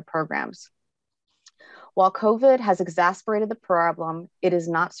within their programs. While COVID has exacerbated the problem, it is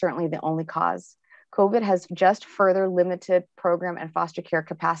not certainly the only cause. COVID has just further limited program and foster care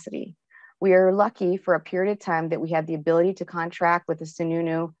capacity. We are lucky for a period of time that we had the ability to contract with the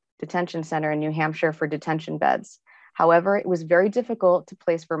Sununu Detention Center in New Hampshire for detention beds. However, it was very difficult to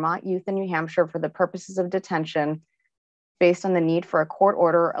place Vermont youth in New Hampshire for the purposes of detention based on the need for a court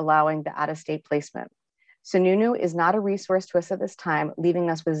order allowing the out-of-state placement. Sununu is not a resource to us at this time, leaving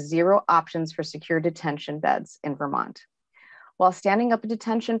us with zero options for secure detention beds in Vermont. While standing up a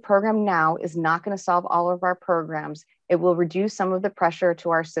detention program now is not going to solve all of our programs, it will reduce some of the pressure to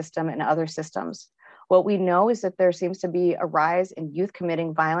our system and other systems. What we know is that there seems to be a rise in youth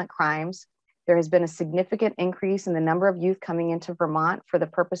committing violent crimes. There has been a significant increase in the number of youth coming into Vermont for the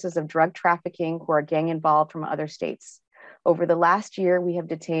purposes of drug trafficking who are gang involved from other states. Over the last year, we have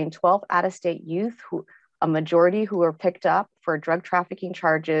detained 12 out-of-state youth, a majority who were picked up for drug trafficking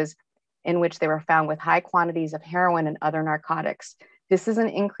charges in which they were found with high quantities of heroin and other narcotics. This is an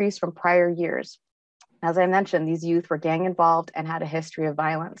increase from prior years. As I mentioned, these youth were gang involved and had a history of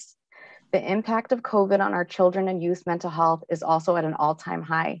violence. The impact of COVID on our children and youth mental health is also at an all-time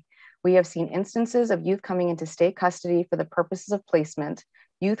high. We have seen instances of youth coming into state custody for the purposes of placement,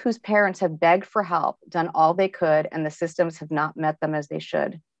 youth whose parents have begged for help, done all they could, and the systems have not met them as they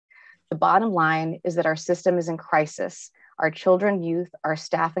should. The bottom line is that our system is in crisis. Our children, youth, our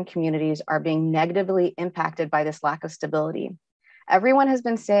staff, and communities are being negatively impacted by this lack of stability. Everyone has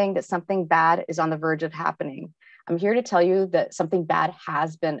been saying that something bad is on the verge of happening. I'm here to tell you that something bad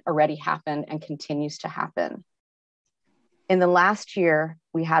has already happened and continues to happen. In the last year,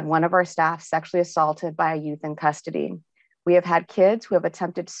 we had one of our staff sexually assaulted by a youth in custody. We have had kids who have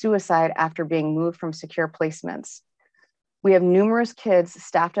attempted suicide after being moved from secure placements. We have numerous kids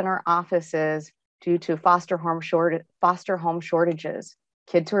staffed in our offices due to foster home shortages,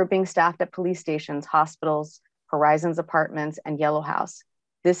 kids who are being staffed at police stations, hospitals, Horizons Apartments, and Yellow House.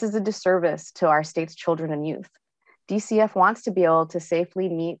 This is a disservice to our state's children and youth. DCF wants to be able to safely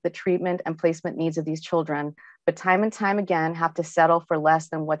meet the treatment and placement needs of these children, but time and time again have to settle for less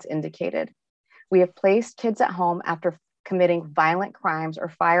than what's indicated. We have placed kids at home after committing violent crimes or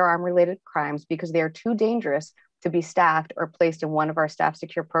firearm-related crimes because they are too dangerous to be staffed or placed in one of our staff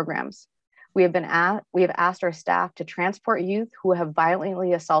secure programs. We have asked our staff to transport youth who have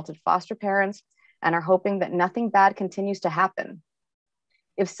violently assaulted foster parents and are hoping that nothing bad continues to happen.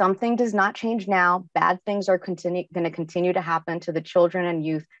 If something does not change now, bad things are going to continue to happen to the children and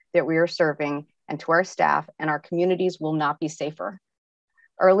youth that we are serving and to our staff, and our communities will not be safer.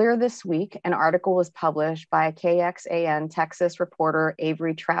 Earlier this week, an article was published by KXAN Texas reporter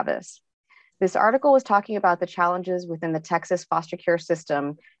Avery Travis. This article was talking about the challenges within the Texas foster care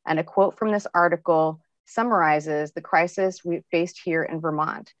system, and a quote from this article summarizes the crisis we faced here in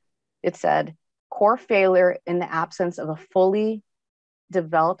Vermont. It said, "Core failure in the absence of a fully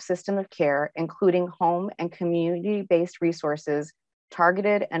developed system of care, including home and community-based resources,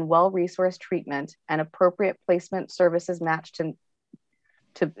 targeted and well-resourced treatment, and appropriate placement services matched to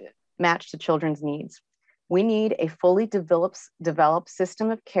children's needs. We need a fully developed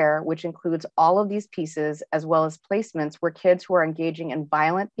system of care, which includes all of these pieces, as well as placements where kids who are engaging in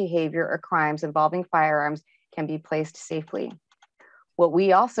violent behavior or crimes involving firearms can be placed safely. What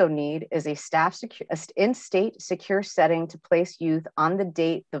we also need is a in-state secure setting to place youth on the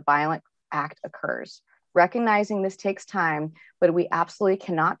date the violent act occurs. Recognizing this takes time, but we absolutely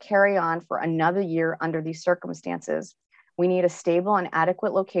cannot carry on for another year under these circumstances. We need a stable and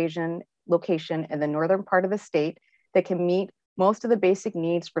adequate location in the northern part of the state that can meet most of the basic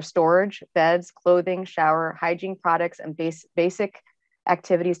needs for storage, beds, clothing, shower, hygiene products, and basic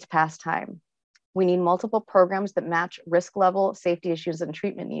activities to pass time. We need multiple programs that match risk level, safety issues, and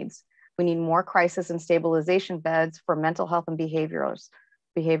treatment needs. We need more crisis and stabilization beds for mental health and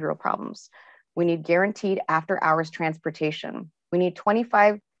behavioral problems. We need guaranteed after-hours transportation. We need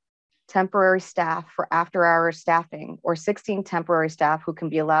 25 temporary staff for after-hours staffing, or 16 temporary staff who can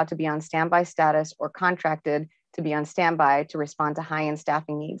be allowed to be on standby status or contracted to be on standby to respond to high-end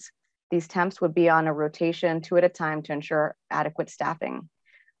staffing needs. These temps would be on a rotation 2 at a time to ensure adequate staffing.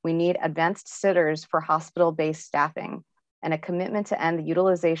 We need advanced sitters for hospital-based staffing and a commitment to end the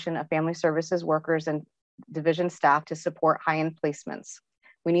utilization of family services workers and division staff to support high-end placements.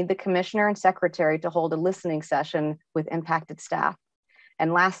 We need the commissioner and secretary to hold a listening session with impacted staff.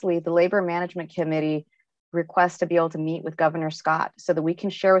 And lastly, the Labor Management Committee request to be able to meet with Governor Scott so that we can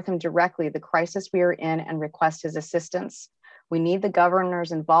share with him directly the crisis we are in and request his assistance. We need the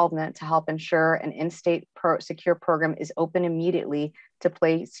governor's involvement to help ensure an in-state secure program is open immediately to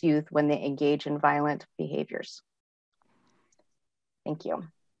place youth when they engage in violent behaviors. Thank you.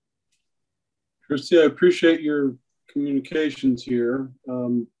 Christy, I appreciate your communications here.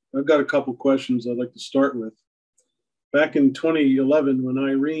 I've got a couple questions I'd like to start with. Back in 2011, when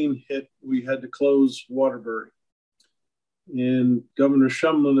Irene hit, we had to close Waterbury. And Governor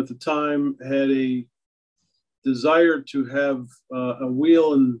Shumlin at the time had a desire to have a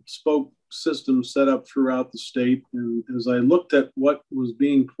wheel and spoke system set up throughout the state. And as I looked at what was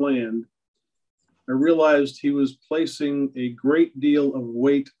being planned, I realized he was placing a great deal of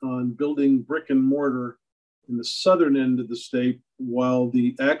weight on building brick and mortar in the southern end of the state, while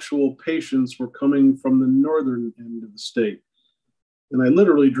the actual patients were coming from the northern end of the state. And I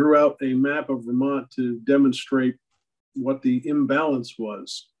literally drew out a map of Vermont to demonstrate what the imbalance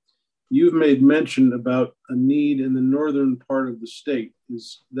was. You've made mention about a need in the northern part of the state.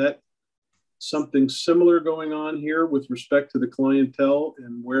 Is that something similar going on here with respect to the clientele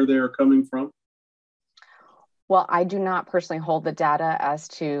and where they are coming from? Well, I do not personally hold the data as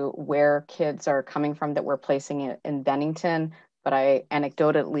to where kids are coming from that we're placing it in Bennington, but I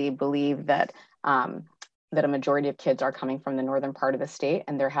anecdotally believe that that a majority of kids are coming from the northern part of the state,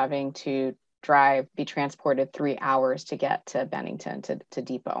 and they're having to be transported 3 hours to get to Bennington, to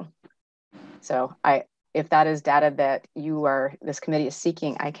Depot. So if that is data that this committee is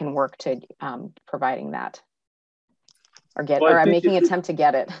seeking, I can work to providing that, or I'm making an attempt to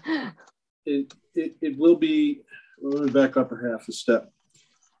get it. It will be, let me back up a step.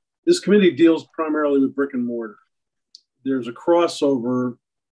 This committee deals primarily with brick and mortar. There's a crossover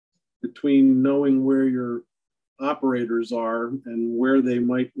between knowing where your operators are and where they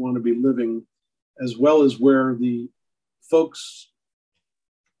might want to be living, as well as where the folks,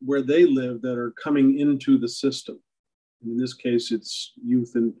 where they live that are coming into the system. In this case, it's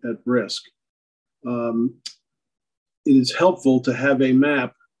youth at risk. It is helpful to have a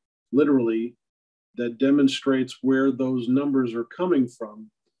map, literally, that demonstrates where those numbers are coming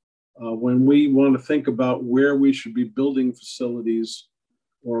from when we want to think about where we should be building facilities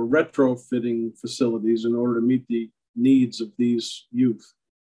or retrofitting facilities in order to meet the needs of these youth.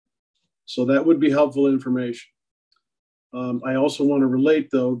 So that would be helpful information. I also want to relate,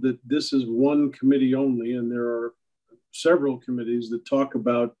 though, that this is one committee only, and there are several committees that talk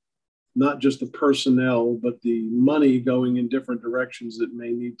about not just the personnel, but the money going in different directions that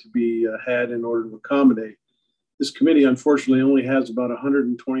may need to be had in order to accommodate. This committee, unfortunately, only has about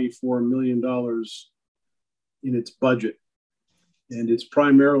 $124 million in its budget. And it's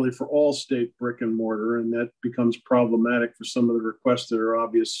primarily for all state brick and mortar, and that becomes problematic for some of the requests that are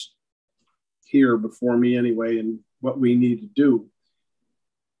obvious here before me anyway, and what we need to do.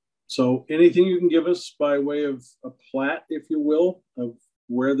 So anything you can give us by way of a plat, if you will, of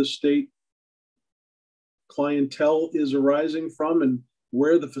where the state clientele is arising from and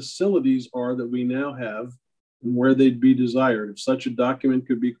where the facilities are that we now have and where they'd be desired. If such a document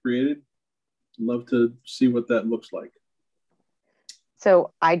could be created, I'd love to see what that looks like.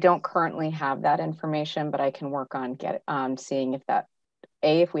 So I don't currently have that information, but I can work on seeing if that,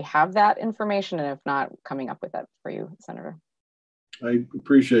 if we have that information, and if not, coming up with that for you, Senator. I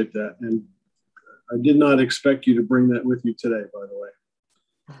appreciate that. And I did not expect you to bring that with you today, by the way.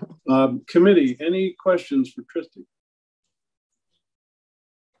 Committee, any questions for Christy?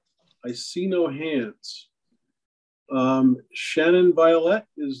 I see no hands. Shannon Violet,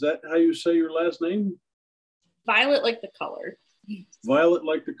 is that how you say your last name? Violet like the color. Violet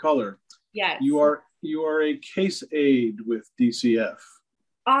like the color. Yes. You are a case aide with DCF.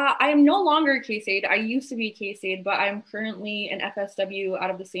 I am no longer a case aide. I used to be a case aide, but I'm currently an FSW out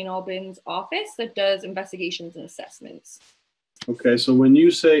of the St. Albans office that does investigations and assessments. Okay, so when you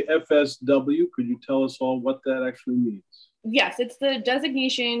say FSW, could you tell us all what that actually means? Yes, it's the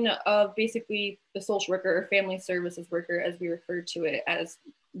designation of basically the social worker or family services worker, as we refer to it, as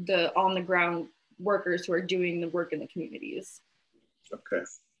the on-the-ground workers who are doing the work in the communities. Okay.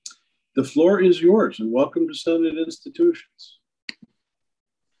 The floor is yours, and welcome to Senate Institutions.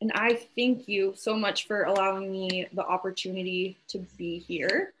 And I thank you so much for allowing me the opportunity to be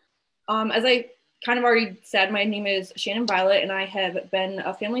here. As I kind of already said, my name is Shannon Violet, and I have been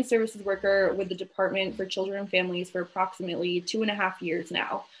a family services worker with the Department for Children and Families for approximately 2.5 years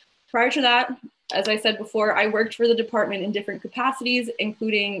now. Prior to that, as I said before, I worked for the department in different capacities,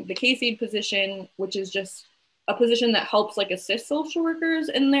 including the case aide position, which is just a position that helps assist social workers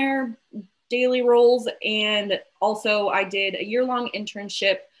in their daily roles. And also I did a year-long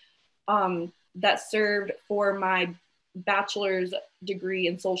internship that served for my bachelor's degree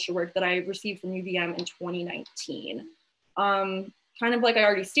in social work that I received from UVM in 2019. Kind of like I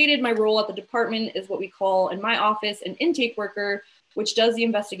already stated, my role at the department is what we call in my office an intake worker, which does the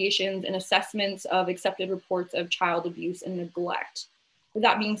investigations and assessments of accepted reports of child abuse and neglect. With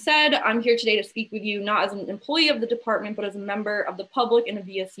that being said, I'm here today to speak with you not as an employee of the department, but as a member of the public and a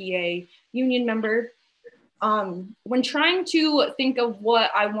VSEA union member. When trying to think of what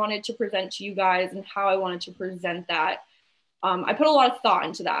I wanted to present to you guys and how I wanted to present that, I put a lot of thought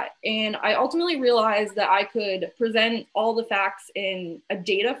into that. And I ultimately realized that I could present all the facts in a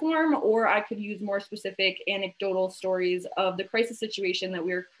data form, or I could use more specific anecdotal stories of the crisis situation that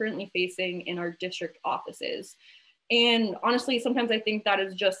we are currently facing in our district offices. And honestly, sometimes I think that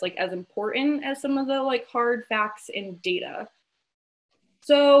is just like as important as some of the like hard facts and data.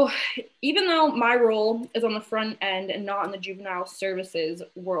 So even though my role is on the front end and not in the juvenile services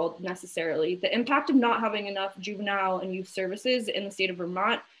world necessarily, the impact of not having enough juvenile and youth services in the state of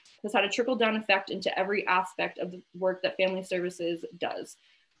Vermont has had a trickle-down effect into every aspect of the work that family services does.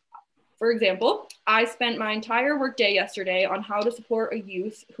 For example, I spent my entire workday yesterday on how to support a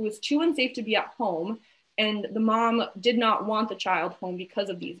youth who was too unsafe to be at home, and the mom did not want the child home because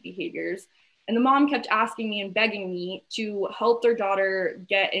of these behaviors. And the mom kept asking me and begging me to help their daughter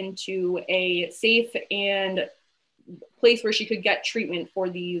get into a safe and place where she could get treatment for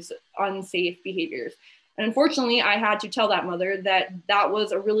these unsafe behaviors. And unfortunately, I had to tell that mother that that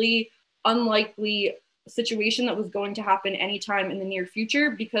was a really unlikely situation that was going to happen anytime in the near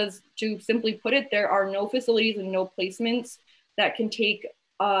future, because to simply put it, there are no facilities and no placements that can take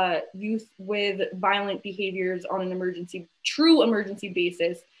youth with violent behaviors on an true emergency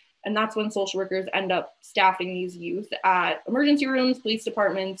basis. And that's when social workers end up staffing these youth at emergency rooms, police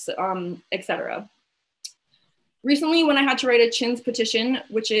departments, etc. Recently, when I had to write a CHINS petition,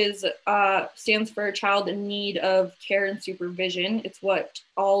 which stands for Child in Need of Care and Supervision, it's what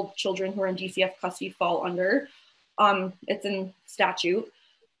all children who are in DCF custody fall under. It's in statute.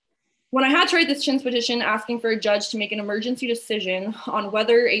 When I had to write this CHINS petition asking for a judge to make an emergency decision on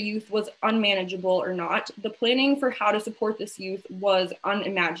whether a youth was unmanageable or not, the planning for how to support this youth was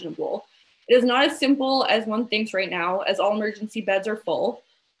unimaginable. It is not as simple as one thinks right now, as all emergency beds are full.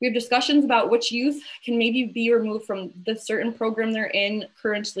 We have discussions about which youth can maybe be removed from the certain program they're in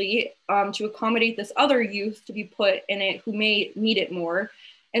currently to accommodate this other youth to be put in it who may need it more,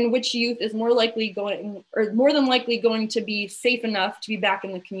 and which youth is more than likely going to be safe enough to be back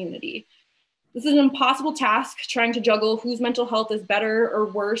in the community. This is an impossible task, trying to juggle whose mental health is better or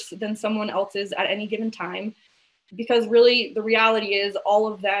worse than someone else's at any given time, because really the reality is all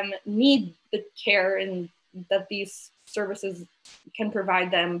of them need the care and that these services can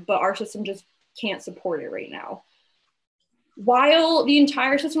provide them, but our system just can't support it right now. While the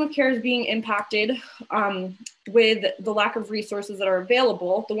entire system of care is being impacted with the lack of resources that are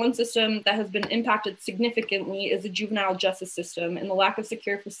available, the one system that has been impacted significantly is the juvenile justice system and the lack of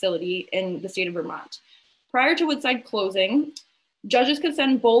secure facility in the state of Vermont. Prior to Woodside closing, judges could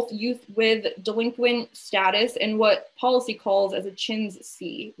send both youth with delinquent status and what policy calls as a CHINS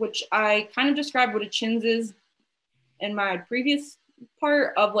C, which I kind of described what a CHINS is in my previous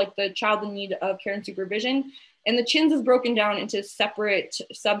part of like the child in need of care and supervision. And the CHINS is broken down into separate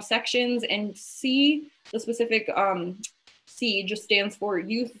subsections, and C, the specific C just stands for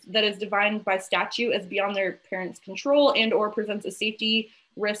youth that is defined by statute as beyond their parents' control and or presents a safety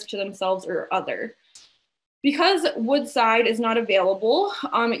risk to themselves or other. Because Woodside is not available,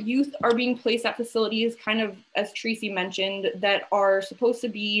 youth are being placed at facilities, kind of as Tracy mentioned, that are supposed to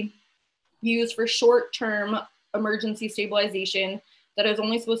be used for short-term emergency stabilization that is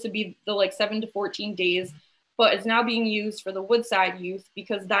only supposed to be the like 7 to 14 days, but it's now being used for the Woodside youth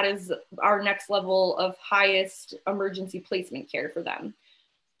because that is our next level of highest emergency placement care for them.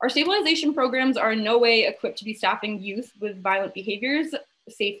 Our stabilization programs are in no way equipped to be staffing youth with violent behaviors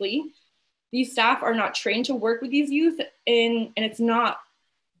safely. These staff are not trained to work with these youth, and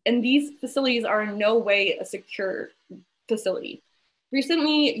these facilities are in no way a secure facility.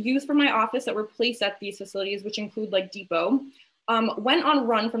 Recently, youth from my office that were placed at these facilities, which include like Depot, went on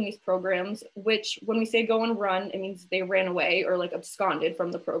run from these programs, which when we say go on run, it means they ran away or like absconded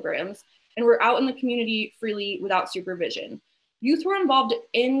from the programs and were out in the community freely without supervision. Youth who are involved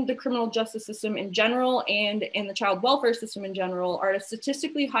in the criminal justice system in general and in the child welfare system in general are at a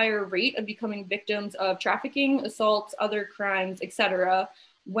statistically higher rate of becoming victims of trafficking, assaults, other crimes, etc.,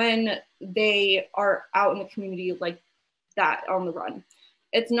 when they are out in the community like that on the run.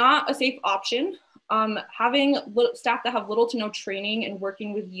 It's not a safe option. Having staff that have little to no training and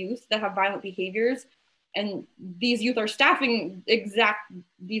working with youth that have violent behaviors and these youth are staffing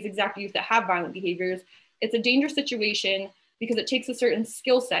these exact youth that have violent behaviors, it's a dangerous situation because it takes a certain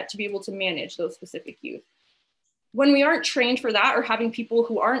skill set to be able to manage those specific youth. When we aren't trained for that, or having people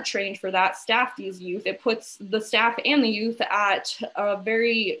who aren't trained for that staff these youth, it puts the staff and the youth at a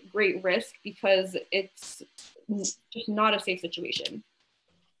very great risk because it's just not a safe situation.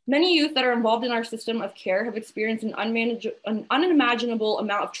 Many youth that are involved in our system of care have experienced an unimaginable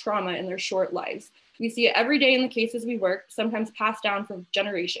amount of trauma in their short lives. We see it every day in the cases we work, sometimes passed down for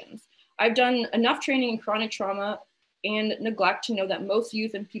generations. I've done enough training in chronic trauma and neglect to know that most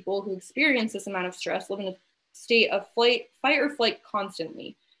youth and people who experience this amount of stress live in a state of fight or flight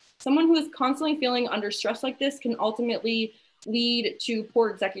constantly. Someone who is constantly feeling under stress like this can ultimately lead to poor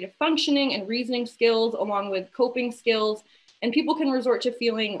executive functioning and reasoning skills, along with coping skills. And people can resort to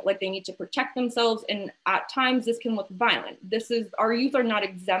feeling like they need to protect themselves. And at times this can look violent. Our youth are not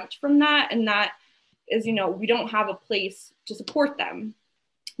exempt from that. And that is, we don't have a place to support them.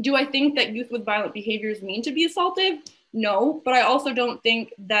 Do I think that youth with violent behaviors mean to be assaultive? No, but I also don't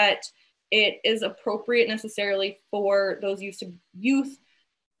think that it is appropriate necessarily for those youth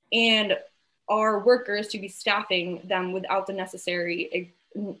and our workers to be staffing them without the necessary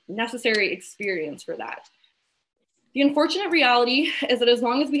experience for that. The unfortunate reality is that as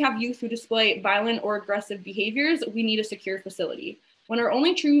long as we have youth who display violent or aggressive behaviors, we need a secure facility. When our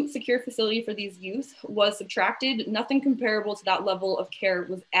only true secure facility for these youth was subtracted, nothing comparable to that level of care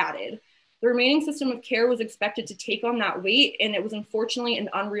was added. The remaining system of care was expected to take on that weight, and it was unfortunately an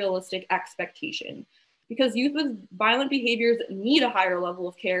unrealistic expectation. Because youth with violent behaviors need a higher level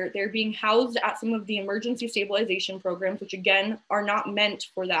of care, they're being housed at some of the emergency stabilization programs, which again are not meant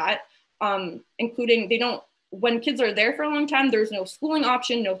for that, including when kids are there for a long time, there's no schooling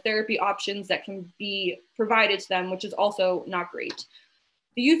option, no therapy options that can be provided to them, which is also not great.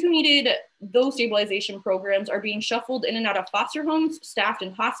 The youth who needed those stabilization programs are being shuffled in and out of foster homes, staffed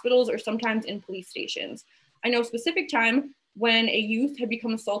in hospitals, or sometimes in police stations. I know a specific time when a youth had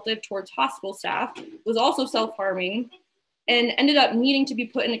become assaultive towards hospital staff, was also self-harming, and ended up needing to be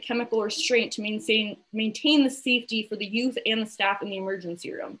put in a chemical restraint to maintain the safety for the youth and the staff in the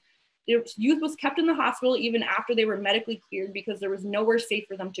emergency room. The youth was kept in the hospital even after they were medically cleared because there was nowhere safe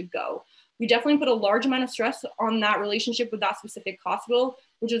for them to go. We definitely put a large amount of stress on that relationship with that specific hospital,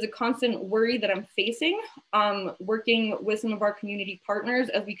 which is a constant worry that I'm facing, working with some of our community partners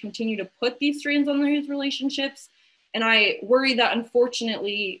as we continue to put these strains on these relationships. And I worry that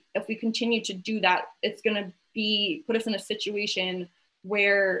unfortunately, if we continue to do that, it's going to put us in a situation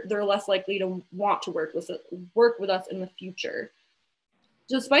where they're less likely to want to work with us in the future.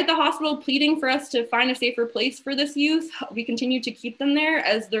 Despite the hospital pleading for us to find a safer place for this youth, we continue to keep them there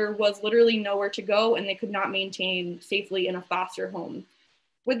as there was literally nowhere to go and they could not maintain safely in a foster home.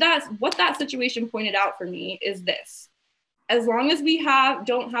 With that, what that situation pointed out for me is this. As long as we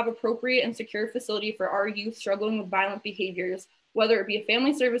don't have appropriate and secure facility for our youth struggling with violent behaviors, whether it be a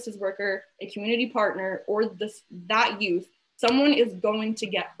family services worker, a community partner, or that youth, someone is going to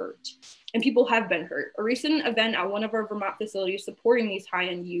get hurt. And people have been hurt. A recent event at one of our Vermont facilities supporting these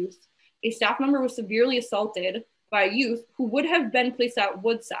high-end youth, a staff member was severely assaulted by a youth who would have been placed at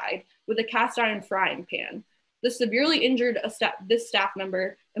Woodside with a cast iron frying pan. This severely injured this staff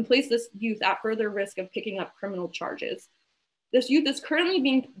member and placed this youth at further risk of picking up criminal charges. This youth is currently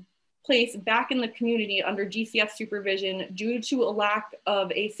being placed back in the community under DCF supervision due to a lack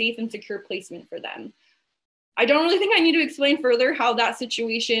of a safe and secure placement for them. I don't really think I need to explain further how that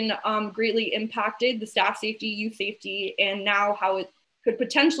situation greatly impacted the staff safety, youth safety, and now how it could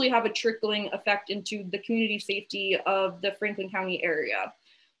potentially have a trickling effect into the community safety of the Franklin County area.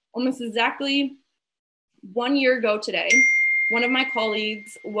 Almost exactly 1 year ago today, one of my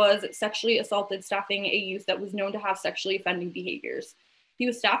colleagues was sexually assaulted staffing a youth that was known to have sexually offending behaviors. He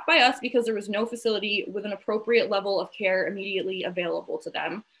was staffed by us because there was no facility with an appropriate level of care immediately available to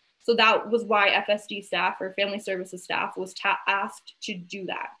them. So that was why FSD staff, or family services staff, was asked to do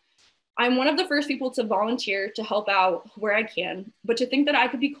that. I'm one of the first people to volunteer to help out where I can, but to think that I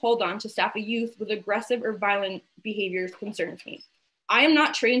could be called on to staff a youth with aggressive or violent behaviors concerns me. I am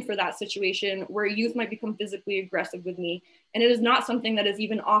not trained for that situation where a youth might become physically aggressive with me, and it is not something that is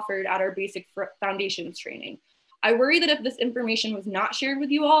even offered at our basic foundations training. I worry that if this information was not shared with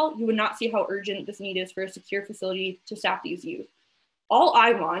you all, you would not see how urgent this need is for a secure facility to staff these youth. All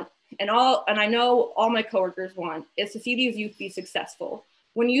I want, and I know all my coworkers want, is to see these youth be successful.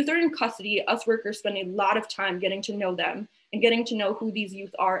 When youth are in custody, us workers spend a lot of time getting to know them and getting to know who these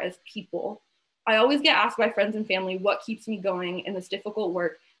youth are as people. I always get asked by friends and family what keeps me going in this difficult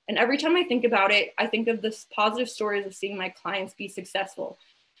work. And every time I think about it, I think of the positive stories of seeing my clients be successful.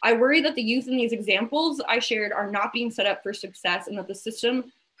 I worry that the youth in these examples I shared are not being set up for success and that the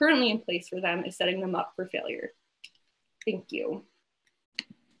system currently in place for them is setting them up for failure. Thank you.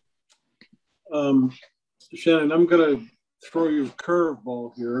 Shannon, I'm going to throw you a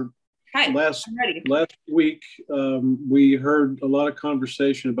curveball here. Hi, last I'm ready. week, we heard a lot of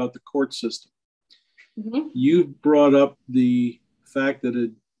conversation about the court system. Mm-hmm. You brought up the fact that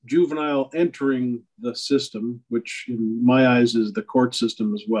a juvenile entering the system, which in my eyes is the court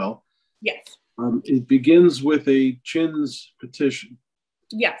system as well. Yes. It begins with a CHINS petition.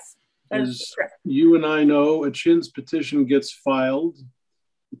 Yes. As you and I know, a CHINS petition gets filed.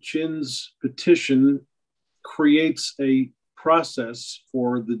 The CHINS petition creates a process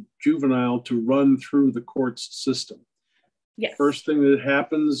for the juvenile to run through the court's system. Yes. First thing that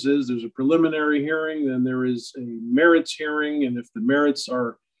happens is there's a preliminary hearing, then there is a merits hearing, and if the merits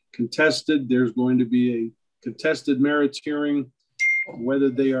are contested, there's going to be a contested merits hearing. Whether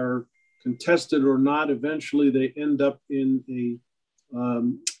they are contested or not, eventually they end up in a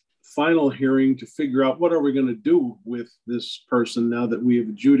final hearing to figure out what are we going to do with this person now that we have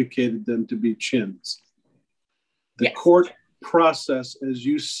adjudicated them to be CHINS. The court process, as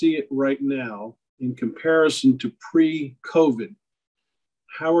you see it right now, in comparison to pre-COVID,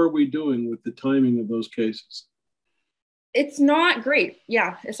 how are we doing with the timing of those cases? It's not great.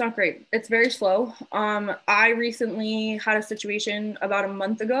 Yeah, it's not great. It's very slow. I recently had a situation about a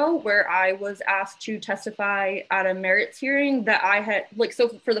month ago where I was asked to testify at a merits hearing that I had, so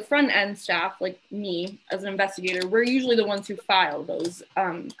for the front end staff, like me as an investigator, we're usually the ones who file those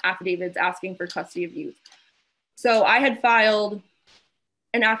affidavits asking for custody of youth. So I had filed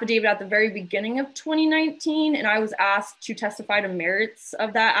an affidavit at the very beginning of 2019, and I was asked to testify to merits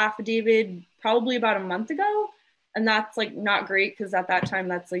of that affidavit probably about a month ago. And that's not great because at that time,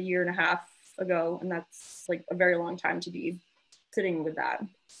 that's a year and a half ago. And that's a very long time to be sitting with that.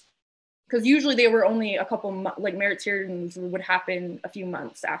 Because usually they were only a couple, merits hearings would happen a few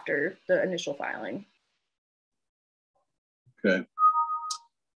months after the initial filing. Okay.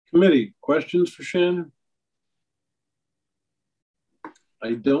 Committee, questions for Shannon?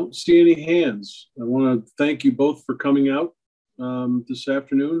 I don't see any hands. I want to thank you both for coming out this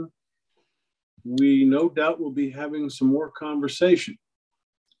afternoon. We no doubt will be having some more conversation.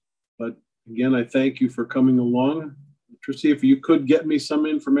 But again, I thank you for coming along. Tracy, if you could get me some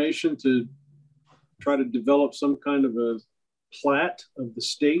information to try to develop some kind of a plat of the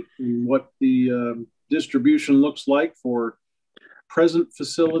state and what the distribution looks like for present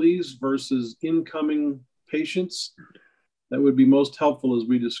facilities versus incoming patients, that would be most helpful as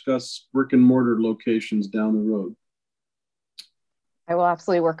we discuss brick and mortar locations down the road. I will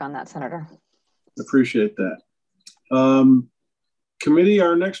absolutely work on that, Senator. Appreciate that. Committee,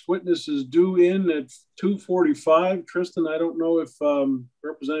 our next witness is due in at 2:45. Tristan, I don't know if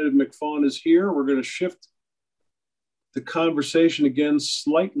Representative McFawn is here. We're going to shift the conversation again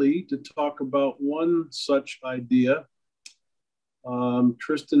slightly to talk about one such idea.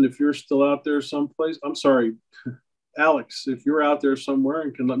 Tristan, if you're still out there someplace, I'm sorry, Alex, if you're out there somewhere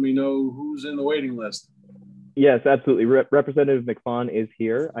and can let me know who's in the waiting list. Yes, absolutely. Representative McFawn is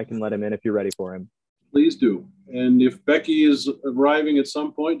here. I can let him in if you're ready for him. Please do. And if Becky is arriving at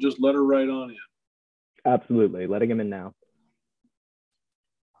some point, just let her right on in. Absolutely. Letting him in now.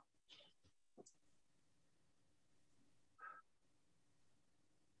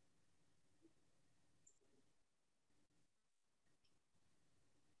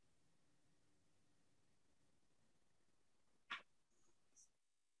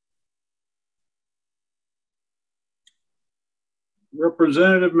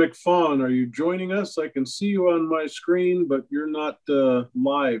 Representative McFawn, are you joining us? I can see you on my screen, but you're not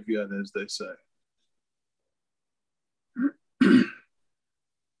live yet, as they say.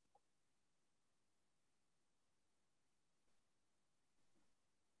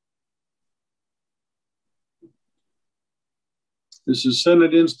 This is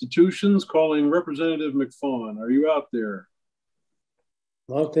Senate Institutions calling Representative McFawn. Are you out there?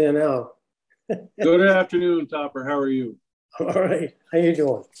 I'm out there now. Good afternoon, Topper. How are you? All right. How you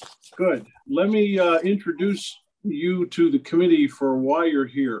doing? Good. Let me introduce you to the committee for why you're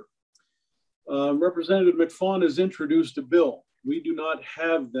here. Representative McFawn has introduced a bill. We do not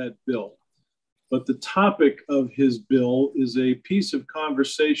have that bill, but the topic of his bill is a piece of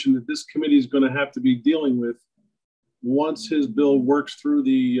conversation that this committee is going to have to be dealing with once his bill works through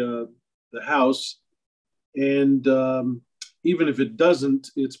the House. And even if it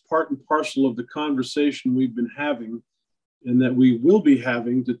doesn't, it's part and parcel of the conversation we've been having and that we will be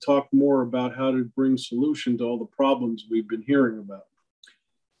having to talk more about how to bring solution to all the problems we've been hearing about.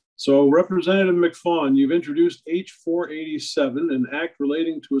 So Representative McFawn, you've introduced H.487, an act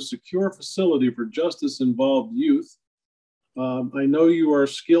relating to a secure facility for justice-involved youth. I know you are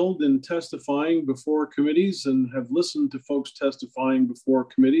skilled in testifying before committees and have listened to folks testifying before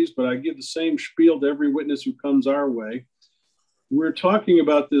committees, but I give the same spiel to every witness who comes our way. We're talking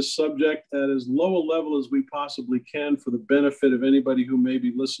about this subject at as low a level as we possibly can for the benefit of anybody who may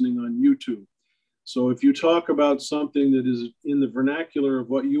be listening on YouTube. So if you talk about something that is in the vernacular of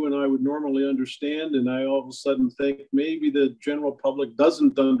what you and I would normally understand, and I all of a sudden think maybe the general public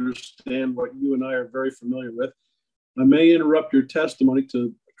doesn't understand what you and I are very familiar with, I may interrupt your testimony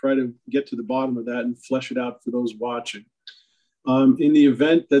to try to get to the bottom of that and flesh it out for those watching. In the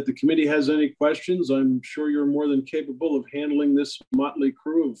event that the committee has any questions, I'm sure you're more than capable of handling this motley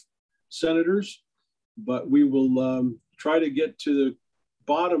crew of senators, but we will try to get to the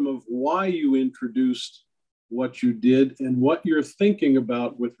bottom of why you introduced what you did and what you're thinking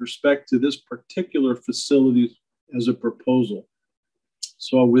about with respect to this particular facility as a proposal.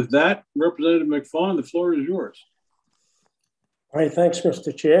 So with that, Representative McFawn, the floor is yours. All right, thanks,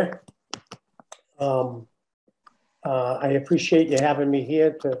 Mr. Chair. I appreciate you having me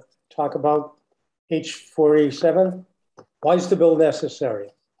here to talk about H.487. Why is the bill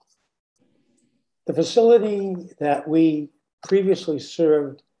necessary? The facility that we previously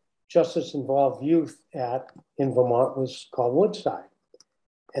served justice-involved youth at in Vermont was called Woodside,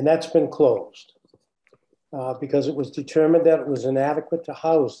 and that's been closed because it was determined that it was inadequate to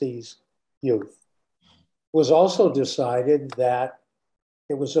house these youth. It was also decided that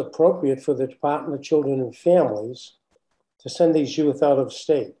it was appropriate for the Department of Children and Families to send these youth out of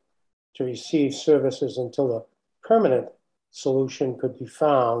state to receive services until a permanent solution could be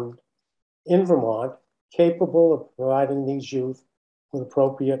found in Vermont capable of providing these youth with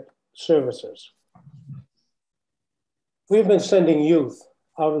appropriate services. We've been sending youth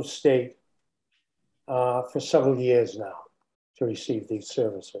out of state for several years now to receive these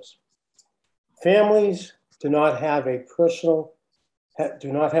services. Families do not have personal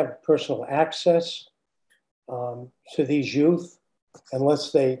access to these youth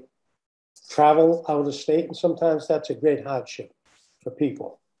unless they travel out of state, and sometimes that's a great hardship for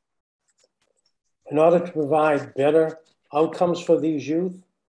people. In order to provide better outcomes for these youth,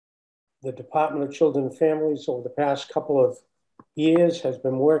 the Department of Children and Families over the past couple of years has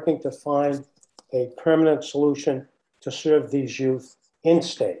been working to find a permanent solution to serve these youth in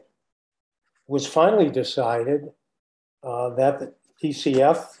state. It was finally decided that the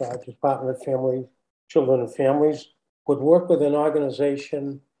DCF, Department of Family, Children and Families, would work with an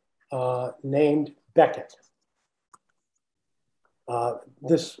organization named Beckett.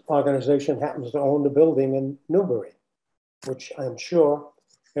 This organization happens to own the building in Newbury, which I'm sure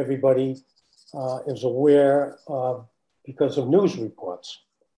everybody is aware of because of news reports.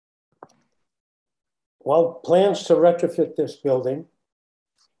 Well, plans to retrofit this building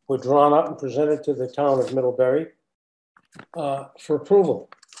were drawn up and presented to the town of Middlebury for approval.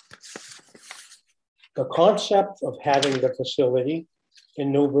 The concept of having the facility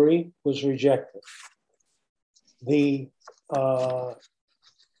in Newbury was rejected. The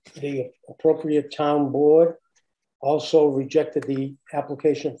appropriate town board also rejected the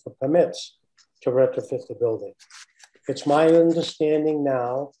application for permits to retrofit the building. It's my understanding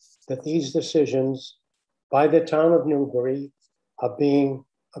now that these decisions by the town of Newbury are being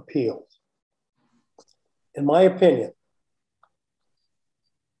appealed. In my opinion,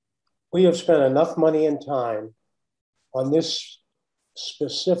 we have spent enough money and time on this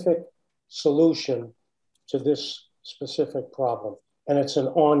specific solution to this specific problem, and it's an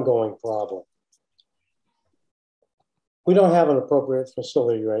ongoing problem. We don't have an appropriate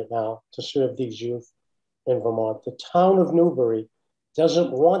facility right now to serve these youth in Vermont. The town of Newbury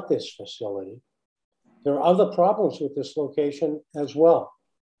doesn't want this facility. There are other problems with this location as well.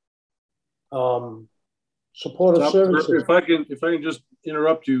 Supportive services. If I can just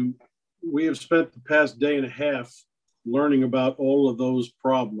interrupt you, we have spent the past day and a half learning about all of those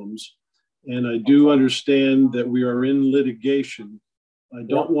problems. And I do understand that we are in litigation. I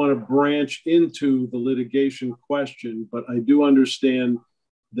don't want to branch into the litigation question, but I do understand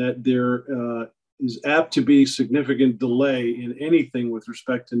that there is apt to be significant delay in anything with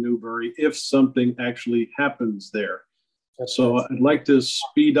respect to Newbury if something actually happens there. So I'd like to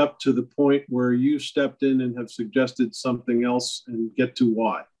speed up to the point where you stepped in and have suggested something else and get to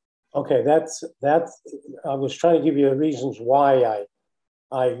why. Okay, that's I was trying to give you the reasons why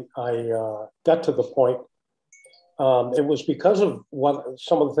I got to the point. It was because of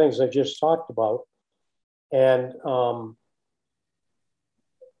some of the things I just talked about. And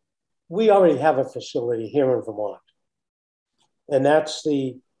we already have a facility here in Vermont. And that's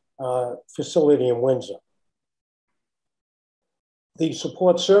the facility in Windsor. The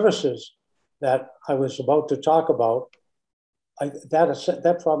support services that I was about to talk about,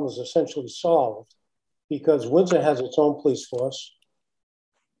 that problem is essentially solved because Windsor has its own police force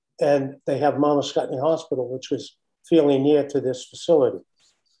and they have Mount Scottney Hospital, which was fairly near to this facility.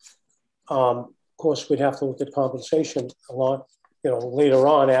 Of course, we'd have to look at compensation a lot, later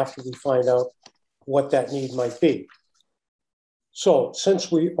on after we find out what that need might be. So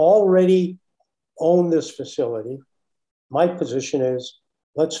since we already own this facility, my position is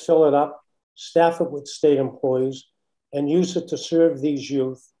let's fill it up, staff it with state employees, and use it to serve these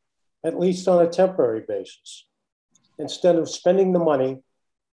youth, at least on a temporary basis. Instead of spending the money,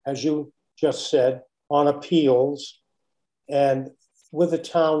 as you just said, on appeals and with a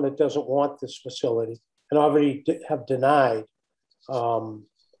town that doesn't want this facility and already have denied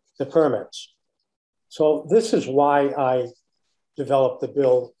the permits. So this is why I developed the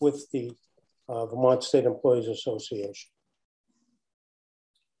bill with the Vermont State Employees Association.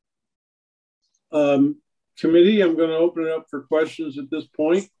 Committee, I'm going to open it up for questions at this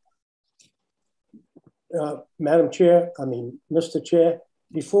point. Mr. Chair,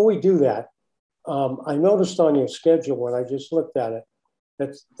 before we do that, I noticed on your schedule when I just looked at it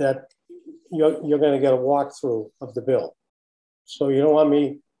that you're going to get a walkthrough of the bill. So you don't want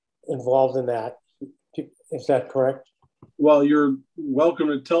me involved in that. Is that correct? Well, you're welcome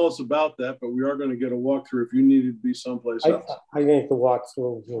to tell us about that, but we are going to get a walkthrough if you needed to be someplace else. I think the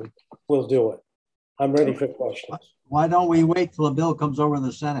walkthrough will do it. I'm ready for questions. Why don't we wait till the bill comes over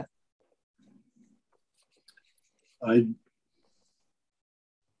the Senate? I'm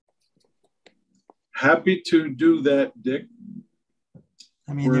happy to do that, Dick.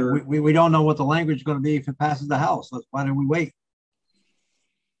 I mean, we don't know what the language is going to be if it passes the House. Why don't we wait?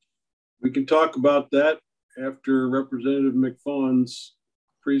 We can talk about that after Representative McFaughn's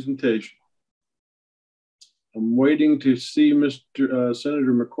presentation. I'm waiting to see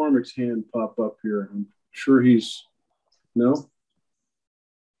Senator McCormick's hand pop up here. I'm sure he's, no?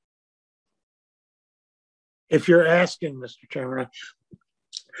 If you're asking, Mr. Chairman,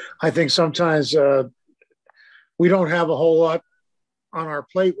 I think sometimes we don't have a whole lot on our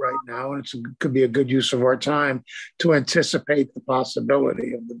plate right now, and it could be a good use of our time to anticipate the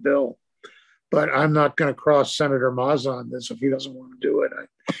possibility of the bill. But I'm not going to cross Senator Maza on this if he doesn't want to do it.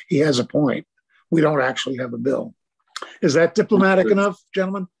 He has a point. We don't actually have a bill. Is that diplomatic enough,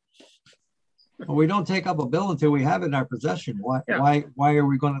 gentlemen? Well, we don't take up a bill until we have it in our possession. Why are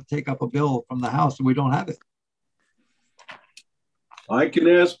we going to take up a bill from the House if we don't have it? I can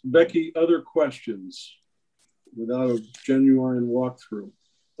ask Becky other questions without a genuine walkthrough.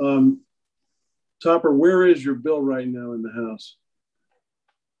 Topper, where is your bill right now in the House?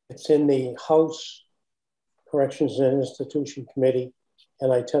 It's in the House Corrections and Institution Committee,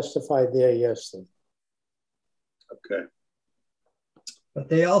 and I testified there yesterday. Okay. But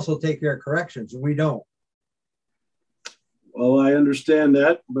they also take care of corrections, and we don't. Well, I understand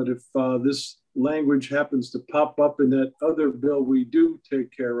that, but if this language happens to pop up in that other bill we do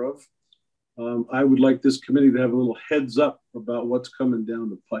take care of, I would like this committee to have a little heads up about what's coming down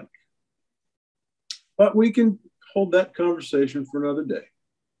the pike. But we can hold that conversation for another day.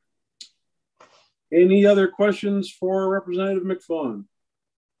 Any other questions for Representative McFaughan?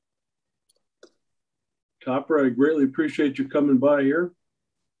 Topper, I greatly appreciate you coming by here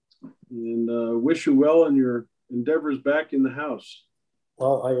and wish you well in your endeavors back in the House.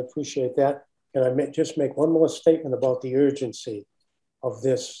 Well, I appreciate that. And I may just make one more statement about the urgency of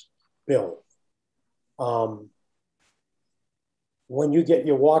this bill. When you get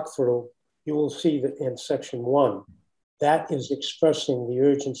your walkthrough, you will see that in section 1, that is expressing the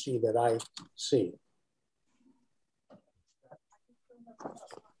urgency that I see.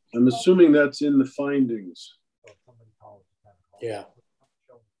 I'm assuming that's in the findings. Yeah.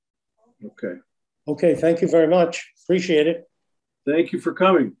 Okay. Okay, thank you very much. Appreciate it. Thank you for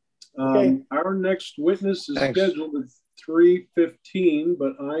coming. Okay. Our next witness is scheduled at 3:15,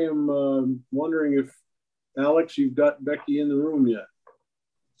 but I am wondering if, Alex, you've got Becky in the room yet.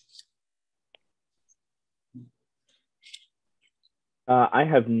 I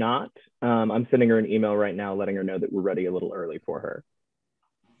have not. I'm sending her an email right now letting her know that we're ready a little early for her.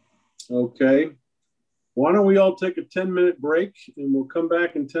 Okay. Why don't we all take a 10-minute break and we'll come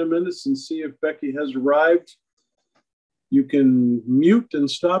back in 10 minutes and see if Becky has arrived. You can mute and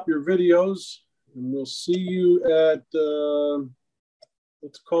stop your videos and we'll see you at,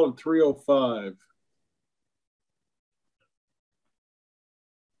 let's call it 3:05.